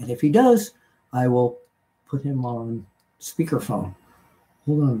Hulk. And if he does, I will put him on speakerphone.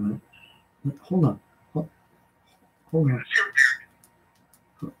 Hold on a minute. Hold on.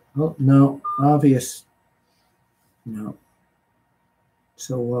 Oh, no, obvious. No.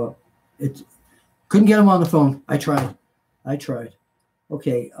 So it couldn't get him on the phone. I tried.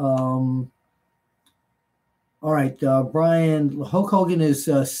 Okay. All right. Brian, Hulk Hogan is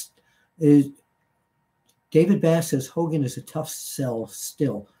David Bass says Hogan is a tough sell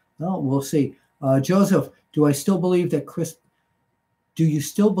still. Well, we'll see. Joseph, do you still believe Chris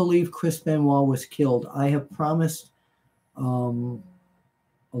Benoit was killed? I have promised a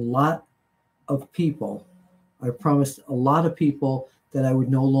lot of people that I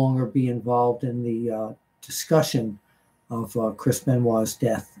would no longer be involved in the discussion of Chris Benoit's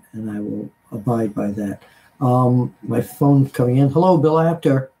death, and I will abide by that. My phone coming in. Hello, Bill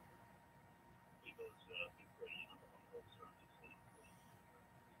Apter.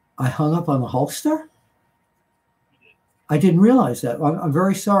 I hung up on the Hulkster? I didn't realize that. I'm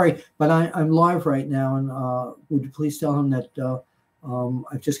very sorry, but I'm live right now, and would you please tell him that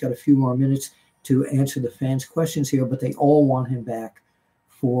I've just got a few more minutes to answer the fans' questions here, but they all want him back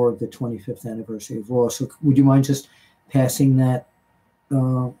for the 25th anniversary of RAW. So would you mind just passing that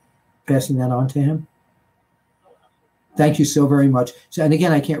on to him? Thank you so very much. So, and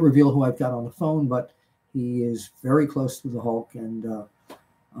again, I can't reveal who I've got on the phone, but he is very close to the Hulk. And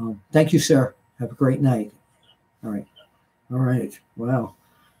thank you, sir. Have a great night. All right. All right. Wow.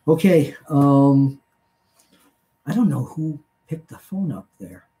 Okay. I don't know who picked the phone up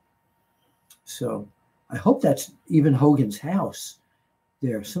there. So I hope that's even Hogan's house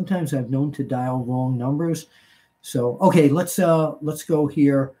there. Sometimes I've known to dial wrong numbers. So, okay, let's go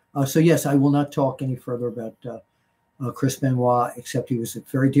here. So yes, I will not talk any further about Chris Benoit, except he was a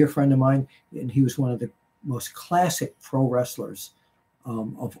very dear friend of mine, and he was one of the most classic pro wrestlers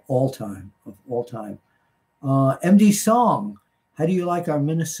of all time. MD Song, how do you like our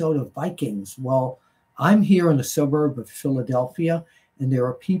Minnesota Vikings? Well, I'm here in a suburb of Philadelphia, and there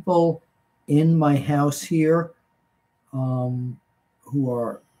are people in my house here who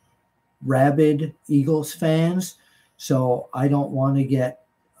are rabid Eagles fans, so I don't want to get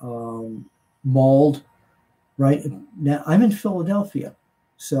mauled. Right now, I'm in Philadelphia,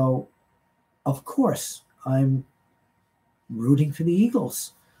 so of course I'm rooting for the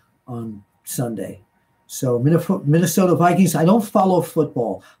Eagles on Sunday. So Minnesota Vikings. I don't follow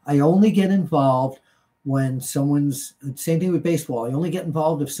football. I only get involved when someone's, same thing with baseball. I only get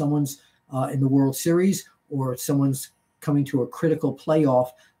involved if someone's in the World Series or someone's coming to a critical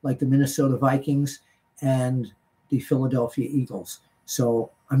playoff like the Minnesota Vikings and the Philadelphia Eagles. So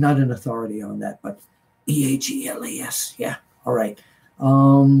I'm not an authority on that, but EAGLES. Yeah. All right.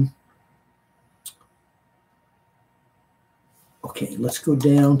 Okay, let's go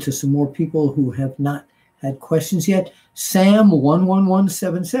down to some more people who have not had questions yet.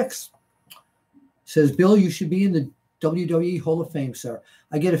 Sam11176 says, Bill, you should be in the WWE Hall of Fame, sir.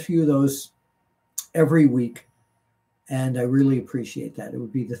 I get a few of those every week, and I really appreciate that. It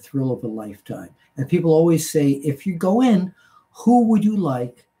would be the thrill of a lifetime. And people always say, if you go in, who would you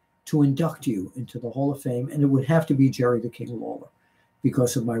like to induct you into the Hall of Fame? And it would have to be Jerry the King Lawler,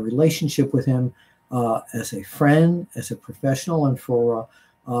 because of my relationship with him as a friend, as a professional, and for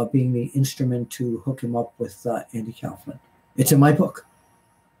being the instrument to hook him up with Andy Kaufman. It's in my book.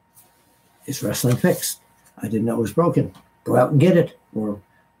 Is Wrestling Fixed? I didn't know it was broken. Go out and get it. Or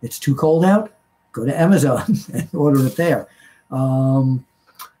it's too cold out? Go to Amazon and order it there.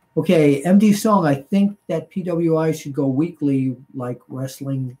 Okay, MD Song, I think that PWI should go weekly like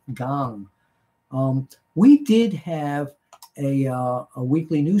Wrestling Gong. We did have a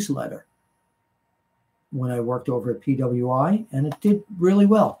weekly newsletter when I worked over at PWI, and it did really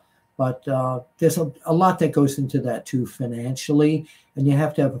well. But there's a lot that goes into that too financially, and you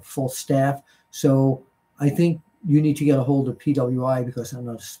have to have a full staff. So I think you need to get a hold of PWI because I'm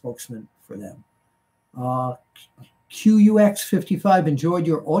not a spokesman for them. QUX55, enjoyed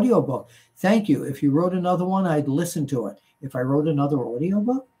your audiobook. Thank you. If you wrote another one, I'd listen to it. If I wrote another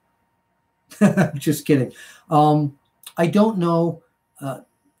audiobook? Just kidding. I don't know.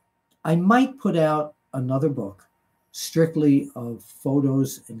 I might put out another book strictly of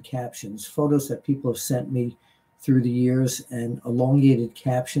photos and captions, photos that people have sent me through the years and elongated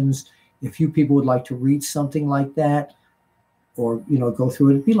captions. If you people would like to read something like that, or go through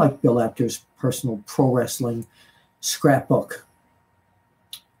it, it'd be like Bill Apter's personal pro wrestling scrapbook.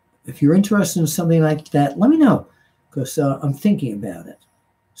 If you're interested in something like that, let me know, because I'm thinking about it.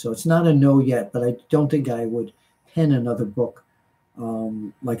 So it's not a no yet, but I don't think I would pen another book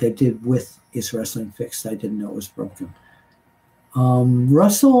like I did with Is Wrestling Fixed? I didn't know it was broken.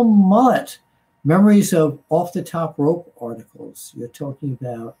 Russell Mullet, memories of Off the Top Rope articles. You're talking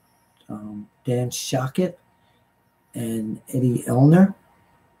about Dan Shockett and Eddie Elner.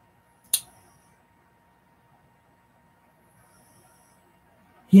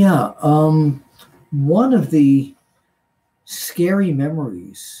 Yeah, one of the scary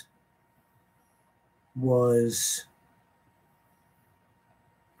memories was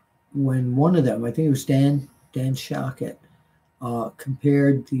when one of them, I think it was Dan Shockett,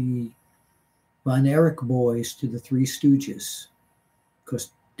 compared the Von Erich boys to the Three Stooges,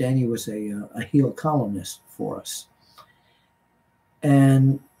 because Danny was a heel columnist for us.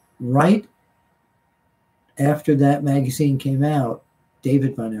 And right after that magazine came out,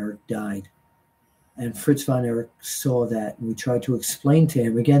 David Von Erich died. And Fritz Von Erich saw that, and we tried to explain to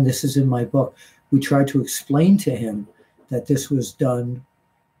him, again, this is in my book, we tried to explain to him that this was done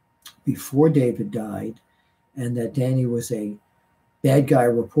before David died, and that Danny was a bad guy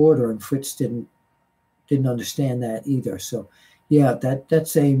reporter, and Fritz didn't understand that either. So, yeah,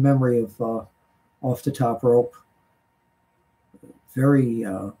 that's a memory of Off the Top Rope. Very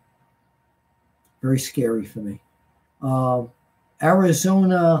very scary for me.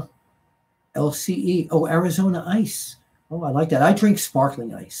 Arizona LCE. Oh, Arizona Ice. Oh, I like that. I drink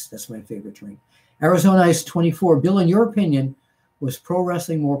sparkling ice. That's my favorite drink. Arizona Ice 24. Bill, in your opinion, was pro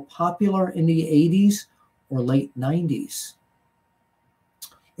wrestling more popular in the 80s or late 90s?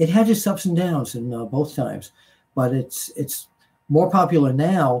 It had its ups and downs in both times, but it's more popular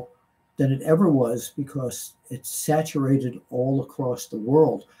now than it ever was because it's saturated all across the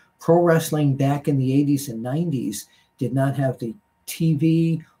world. Pro wrestling back in the 80s and 90s did not have the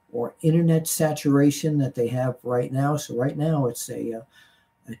TV or internet saturation that they have right now. So right now it's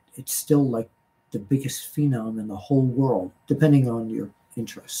it's still like the biggest phenom in the whole world, depending on your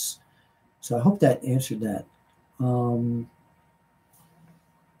interests. So I hope that answered that.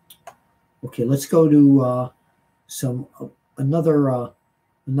 Okay, let's go to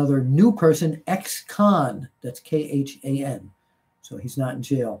another new person, ex-con. That's Khan. So he's not in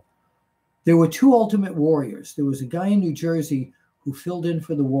jail. There were two Ultimate Warriors. There was a guy in New Jersey who filled in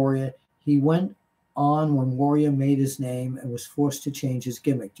for the Warrior. He went on when Warrior made his name and was forced to change his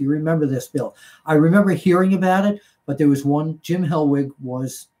gimmick. Do you remember this, Bill? I remember hearing about it, but there was one. Jim Hellwig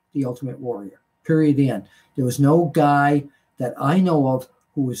was the Ultimate Warrior. Period. The end. There was no guy that I know of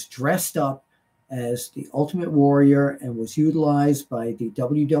who was dressed up as the Ultimate Warrior and was utilized by the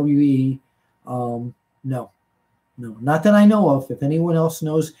WWE. No, not that I know of. If anyone else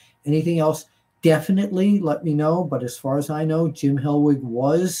knows anything else, definitely let me know. But as far as I know, Jim Hellwig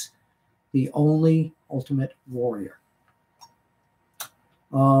was the only Ultimate Warrior.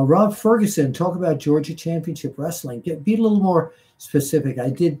 Rob Ferguson, talk about Georgia Championship Wrestling. Be a little more specific. I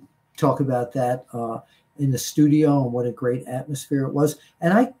did talk about that in the studio and what a great atmosphere it was.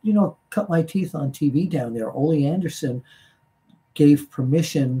 And I, cut my teeth on TV down there. Ole Anderson gave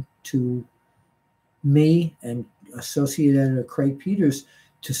permission to me and associate editor Craig Peters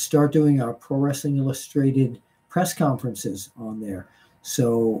to start doing our Pro Wrestling Illustrated press conferences on there.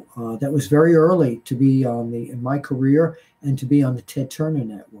 So that was very early to be in my career and to be on the Ted Turner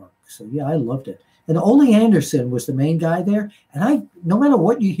Network. So yeah, I loved it. And Ole Anderson was the main guy there. And no matter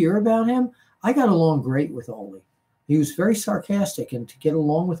what you hear about him, I got along great with Ole. He was very sarcastic, and to get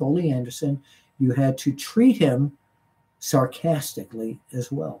along with Ole Anderson, you had to treat him sarcastically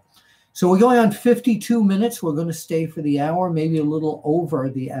as well. So we're going on 52 minutes. We're going to stay for the hour, maybe a little over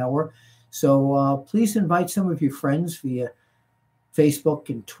the hour. So please invite some of your friends via Facebook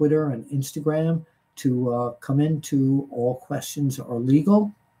and Twitter and Instagram to come into All Questions Are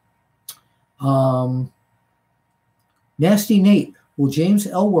Legal. Nasty Nate, will James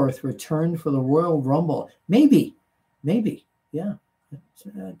Ellsworth return for the Royal Rumble? Maybe, yeah.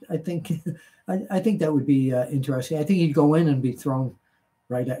 I think that would be interesting. I think he'd go in and be thrown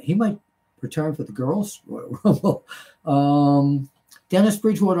right at. He might return for the girls' Royal Rumble. Dennis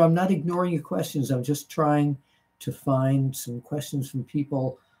Bridgewater, I'm not ignoring your questions. I'm just trying to find some questions from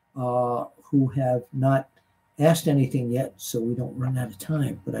people who have not asked anything yet, so we don't run out of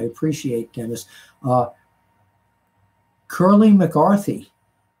time. But I appreciate Dennis. Curly McCarthy,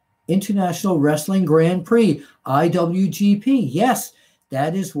 International Wrestling Grand Prix, IWGP. Yes,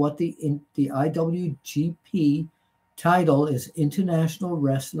 that is what the IWGP title is, International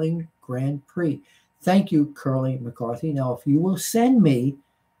Wrestling Grand Prix. Thank you, Curly McCarthy. Now, if you will send me,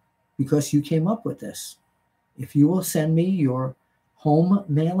 because you came up with this, if you will send me your home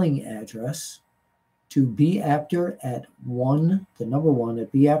mailing address to Apter at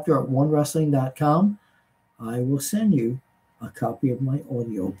oneWrestling.com, I will send you a copy of my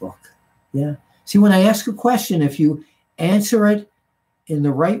audiobook. Yeah. See, when I ask a question, if you answer it in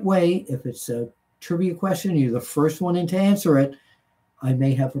the right way, if it's a trivia question, you're the first one in to answer it, I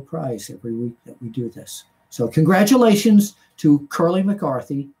may have a prize every week that we do this. So congratulations to Curly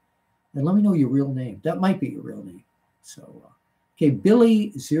McCarthy. And let me know your real name. That might be your real name. So, okay,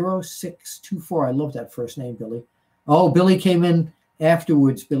 Billy0624. I love that first name, Billy. Oh, Billy came in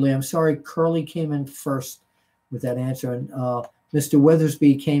afterwards, Billy. I'm sorry, Curly came in first with that answer. And Mr.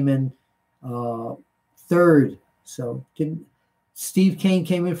 Weathersby came in third. So Steve Kane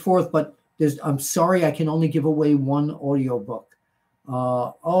came in fourth, but I'm sorry, I can only give away one audiobook.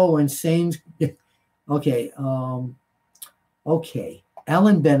 And Sames. Okay. Okay.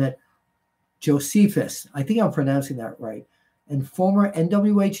 Alan Bennett, Josephus, I think I'm pronouncing that right, and former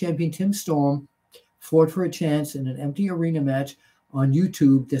NWA champion Tim Storm fought for a chance in an empty arena match on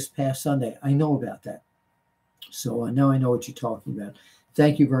YouTube this past Sunday. I know about that. So now I know what you're talking about.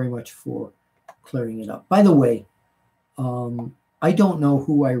 Thank you very much for clearing it up. By the way, I don't know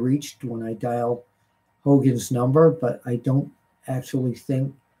who I reached when I dialed Hogan's number, but I don't actually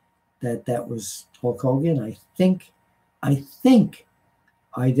think that that was Hulk Hogan. I think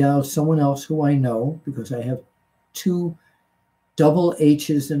I dialed someone else who I know, because I have two double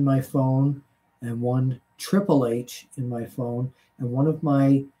H's in my phone and one triple H in my phone. And one of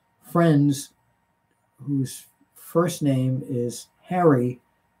my friends, whose first name is Harry,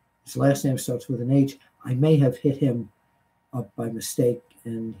 his last name starts with an H, I may have hit him up by mistake,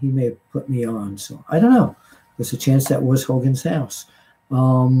 and he may have put me on. So I don't know. There's a chance that was Hogan's house.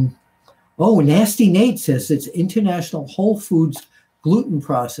 Nasty Nate says it's International Whole Foods Gluten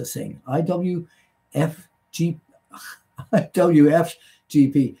Processing, IWFG,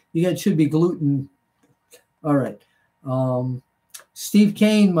 IWFGP. It should be gluten. All right. Steve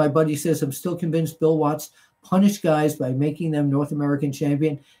Kane, my buddy, says, I'm still convinced Bill Watts punished guys by making them North American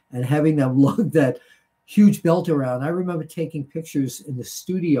champion and having them lug that huge belt around. I remember taking pictures in the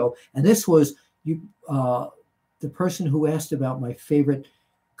studio, and this was the person who asked about my favorite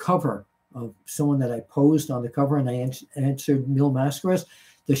cover of someone that I posed on the cover, and I answered Mil Mascaras.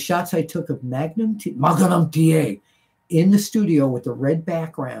 The shots I took of Magnum TA in the studio with the red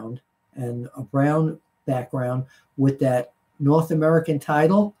background and a brown background with that North American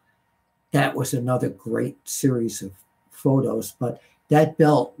title, that was another great series of photos. But that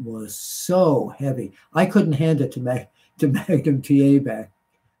belt was so heavy. I couldn't hand it to Magnum TA back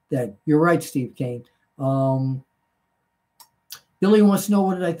then. You're right, Steve Kane. Billy wants to know,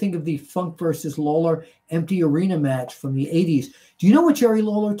 what did I think of the Funk versus Lawler empty arena match from the 80s? Do you know what Jerry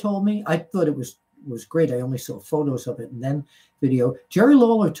Lawler told me? I thought it was great. I only saw photos of it and then video. Jerry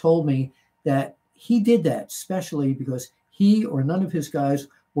Lawler told me that he did that specially because he or none of his guys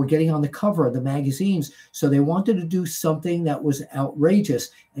were getting on the cover of the magazines. So they wanted to do something that was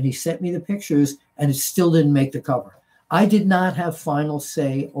outrageous. And he sent me the pictures, and it still didn't make the cover. I did not have final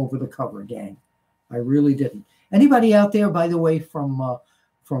say over the cover, gang. I really didn't. Anybody out there, by the way, from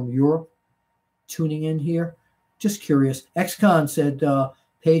Europe tuning in here? Just curious. Ex-Con said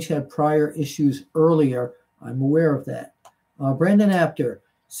Page had prior issues earlier. I'm aware of that. Brandon Apter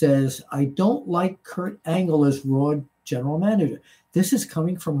says, I don't like Kurt Angle as Raw general manager. This is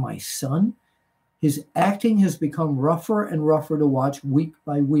coming from my son. His acting has become rougher and rougher to watch week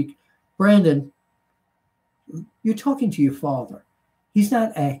by week. Brandon, you're talking to your father. He's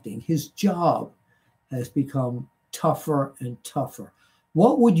not acting. His job has become tougher and tougher.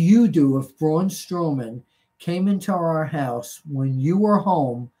 What would you do if Braun Strowman came into our house when you were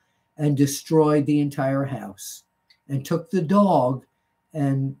home and destroyed the entire house and took the dog?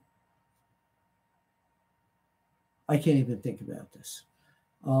 And I can't even think about this.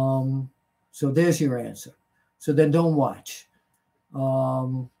 So there's your answer. So then don't watch.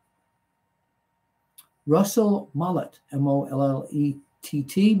 Russell Mullet, Mollettt,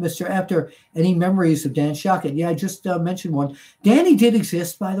 Mr. Apter, any memories of Dan Shockett? Yeah, I just mentioned one. Danny did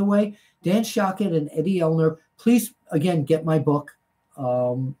exist, by the way. Dan Shockett and Eddie Elner. Please, again, get my book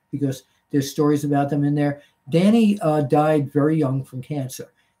because there's stories about them in there. Danny died very young from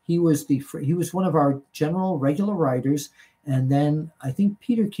cancer. He was one of our general regular writers, and then I think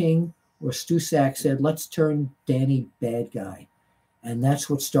Peter King or Stu Sack said, let's turn Danny bad guy. And that's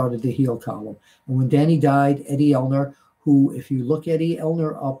what started the heel column. And when Danny died, Eddie Elner, who, if you look Eddie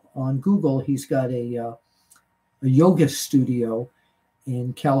Elner up on Google, he's got a yoga studio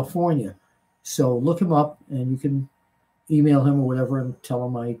in California. So look him up, and you can email him or whatever and tell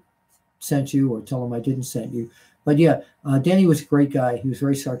him I sent you or tell him I didn't send you. But yeah, Danny was a great guy. He was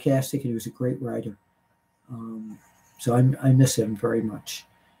very sarcastic, and he was a great writer. So I miss him very much.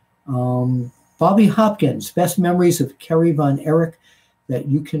 Bobby Hopkins, best memories of Kerry Von Erich that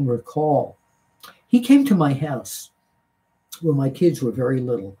you can recall. He came to my house when my kids were very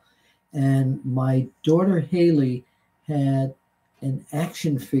little, and my daughter Haley had an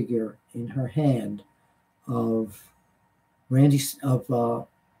action figure in her hand of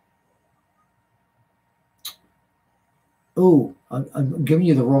I'm giving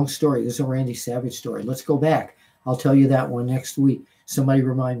you the wrong story. This is a Randy Savage story. Let's go back. I'll tell you that one next week. Somebody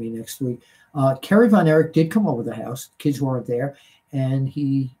remind me next week. Kerry Von Erich did come over the house. Kids weren't there. And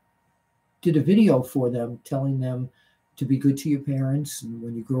he did a video for them telling them to be good to your parents. And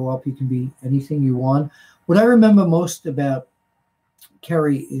when you grow up, you can be anything you want. What I remember most about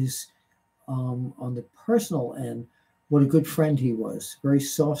Kerry is on the personal end, what a good friend he was. Very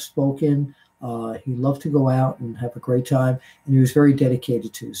soft-spoken. He loved to go out and have a great time. And he was very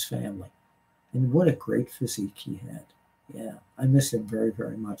dedicated to his family. And what a great physique he had. Yeah, I miss him very,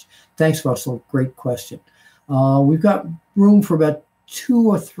 very much. Thanks, Russell. Great question. We've got room for about 2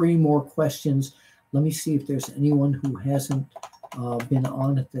 or 3 more questions. Let me see if there's anyone who hasn't been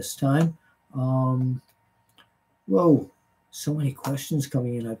on at this time. Whoa, so many questions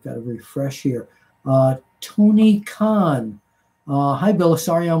coming in. I've got to refresh here. Tony Khan. Hi, Bill.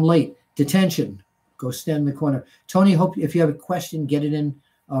 Sorry I'm late. Detention. Go stand in the corner. Tony, hope if you have a question, get it in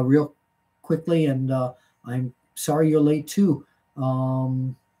real quickly. And I'm sorry you're late too. Let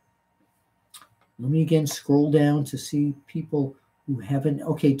me again scroll down to see people who haven't.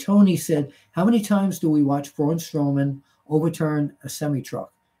 Okay, Tony said, how many times do we watch Braun Strowman overturn a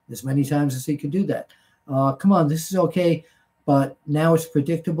semi-truck? As many times as he could do that. Come on, this is okay. But now it's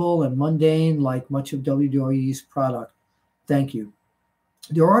predictable and mundane like much of WWE's product. Thank you.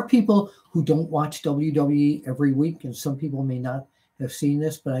 There are people who don't watch WWE every week, and some people may not have seen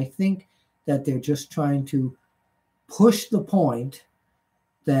this, but I think that they're just trying to push the point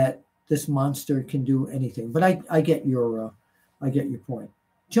that this monster can do anything. But I get your point.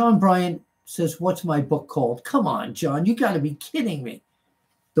 John Bryant says, what's my book called? Come on, John, you got to be kidding me.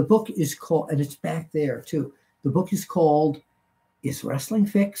 The book is called, and it's back there too. The book is called, Is Wrestling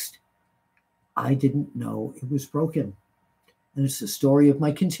Fixed? I Didn't Know It Was Broken. And it's the story of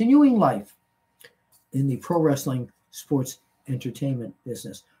my continuing life in the pro wrestling sports entertainment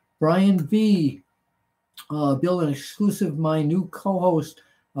business. Brian V. Bill, an exclusive, my new co-host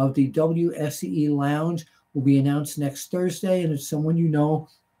of the WSE Lounge will be announced next Thursday, and it's someone you know.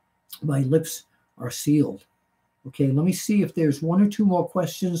 My lips are sealed. Okay, let me see if there's one or two more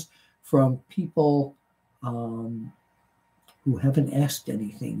questions from people who haven't asked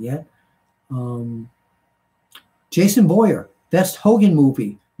anything yet. Jason Boyer, best Hogan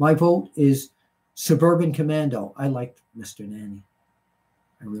movie. My vote is Suburban Commando. I liked Mr. Nanny.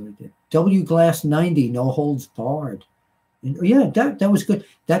 I really did. W Glass 90, No Holds Barred. And, yeah, that was good.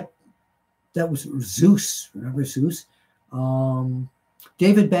 That was Zeus. Remember Zeus?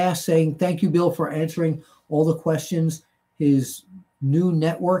 David Bass saying, thank you, Bill, for answering all the questions. His new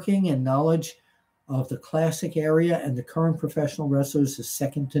networking and knowledge of the classic area and the current professional wrestlers is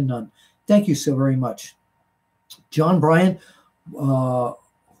second to none. Thank you so very much. John Bryant, who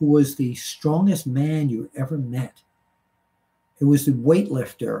was the strongest man you ever met. It was the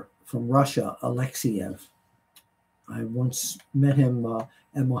weightlifter from Russia, Alexiev. I once met him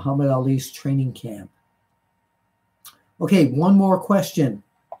at Muhammad Ali's training camp. Okay, one more question.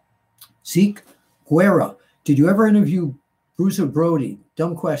 Zeke Guerra, did you ever interview Bruiser Brody?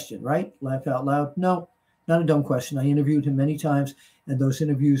 Dumb question, right? Laugh out loud. No, not a dumb question. I interviewed him many times, and those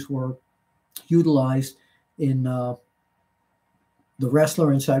interviews were utilized in The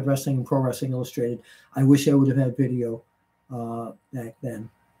Wrestler, Inside Wrestling, and Pro Wrestling Illustrated. I wish I would have had video back then.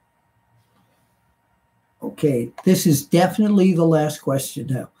 Okay, this is definitely the last question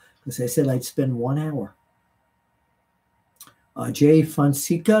now, because I said I'd spend 1 hour. Jay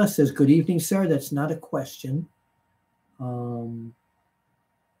Fonseca says, good evening, sir. That's not a question.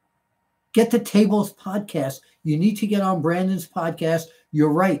 Get the Tables podcast. You need to get on Brandon's podcast. You're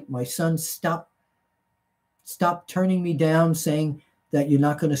right. My son stopped turning me down, saying that you're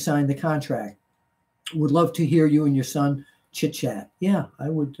not going to sign the contract. Would love to hear you and your son chit chat. Yeah, I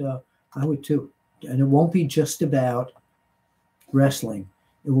would too. And it won't be just about wrestling.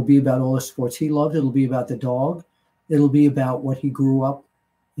 It will be about all the sports he loved. It'll be about the dog. It'll be about what he grew up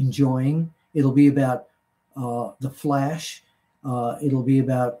enjoying. It'll be about The Flash. It'll be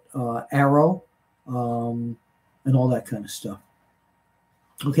about Arrow and all that kind of stuff.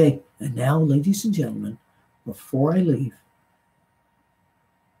 Okay, and now, ladies and gentlemen, before I leave,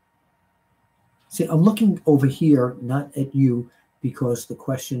 see, I'm looking over here, not at you, because the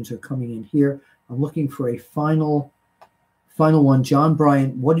questions are coming in here. I'm looking for a final one. John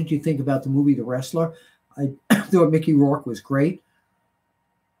Bryant, what did you think about the movie The Wrestler? I thought Mickey Rourke was great.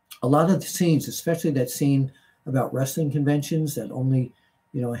 A lot of the scenes, especially that scene about wrestling conventions that only,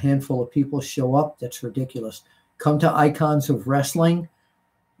 a handful of people show up, that's ridiculous. Come to Icons of Wrestling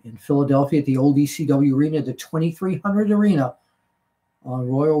in Philadelphia at the old ECW Arena, the 2300 Arena on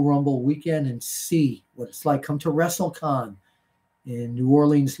Royal Rumble weekend, and see what it's like. Come to WrestleCon in New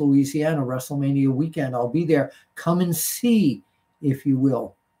Orleans, Louisiana, WrestleMania weekend. I'll be there. Come and see, if you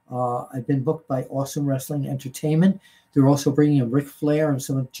will. I've been booked by Awesome Wrestling Entertainment. They're also bringing in Ric Flair and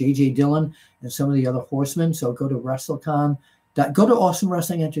some of J.J. Dillon and some of the other horsemen. So go to WrestleCon. Go to Awesome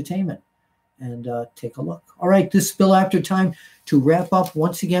Wrestling Entertainment and take a look. All right, this is Bill Apter. Time to wrap up.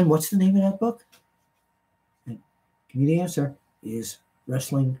 Once again, what's the name of that book? And give me the answer. Is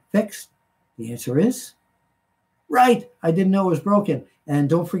wrestling fixed? The answer is right. I didn't know it was broken. And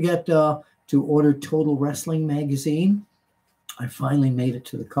don't forget to order Total Wrestling Magazine. I finally made it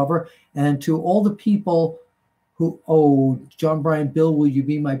to the cover. And to all the people who, John Bryant, Bill, will you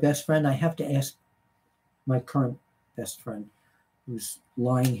be my best friend? I have to ask my current best friend. who's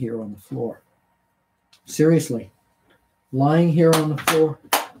lying here on the floor. Seriously, lying here on the floor.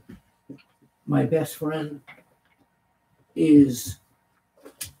 My best friend is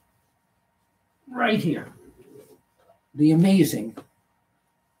right here. The amazing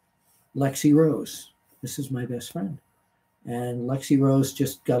Lexi Rose. This is my best friend. And Lexi Rose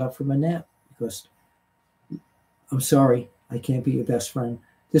just got up from a nap because I'm sorry, I can't be your best friend.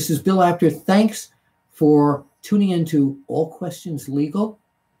 This is Bill Apter. Thanks for tuning in to All Questions Legal.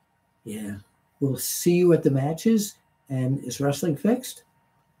 Yeah, we'll see you at the matches. And is wrestling fixed?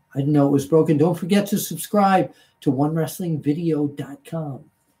 I didn't know it was broken. Don't forget to subscribe to OneWrestlingVideo.com.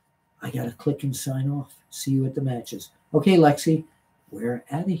 I got to click and sign off. See you at the matches. Okay, Lexi, we're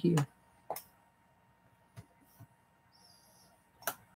out of here.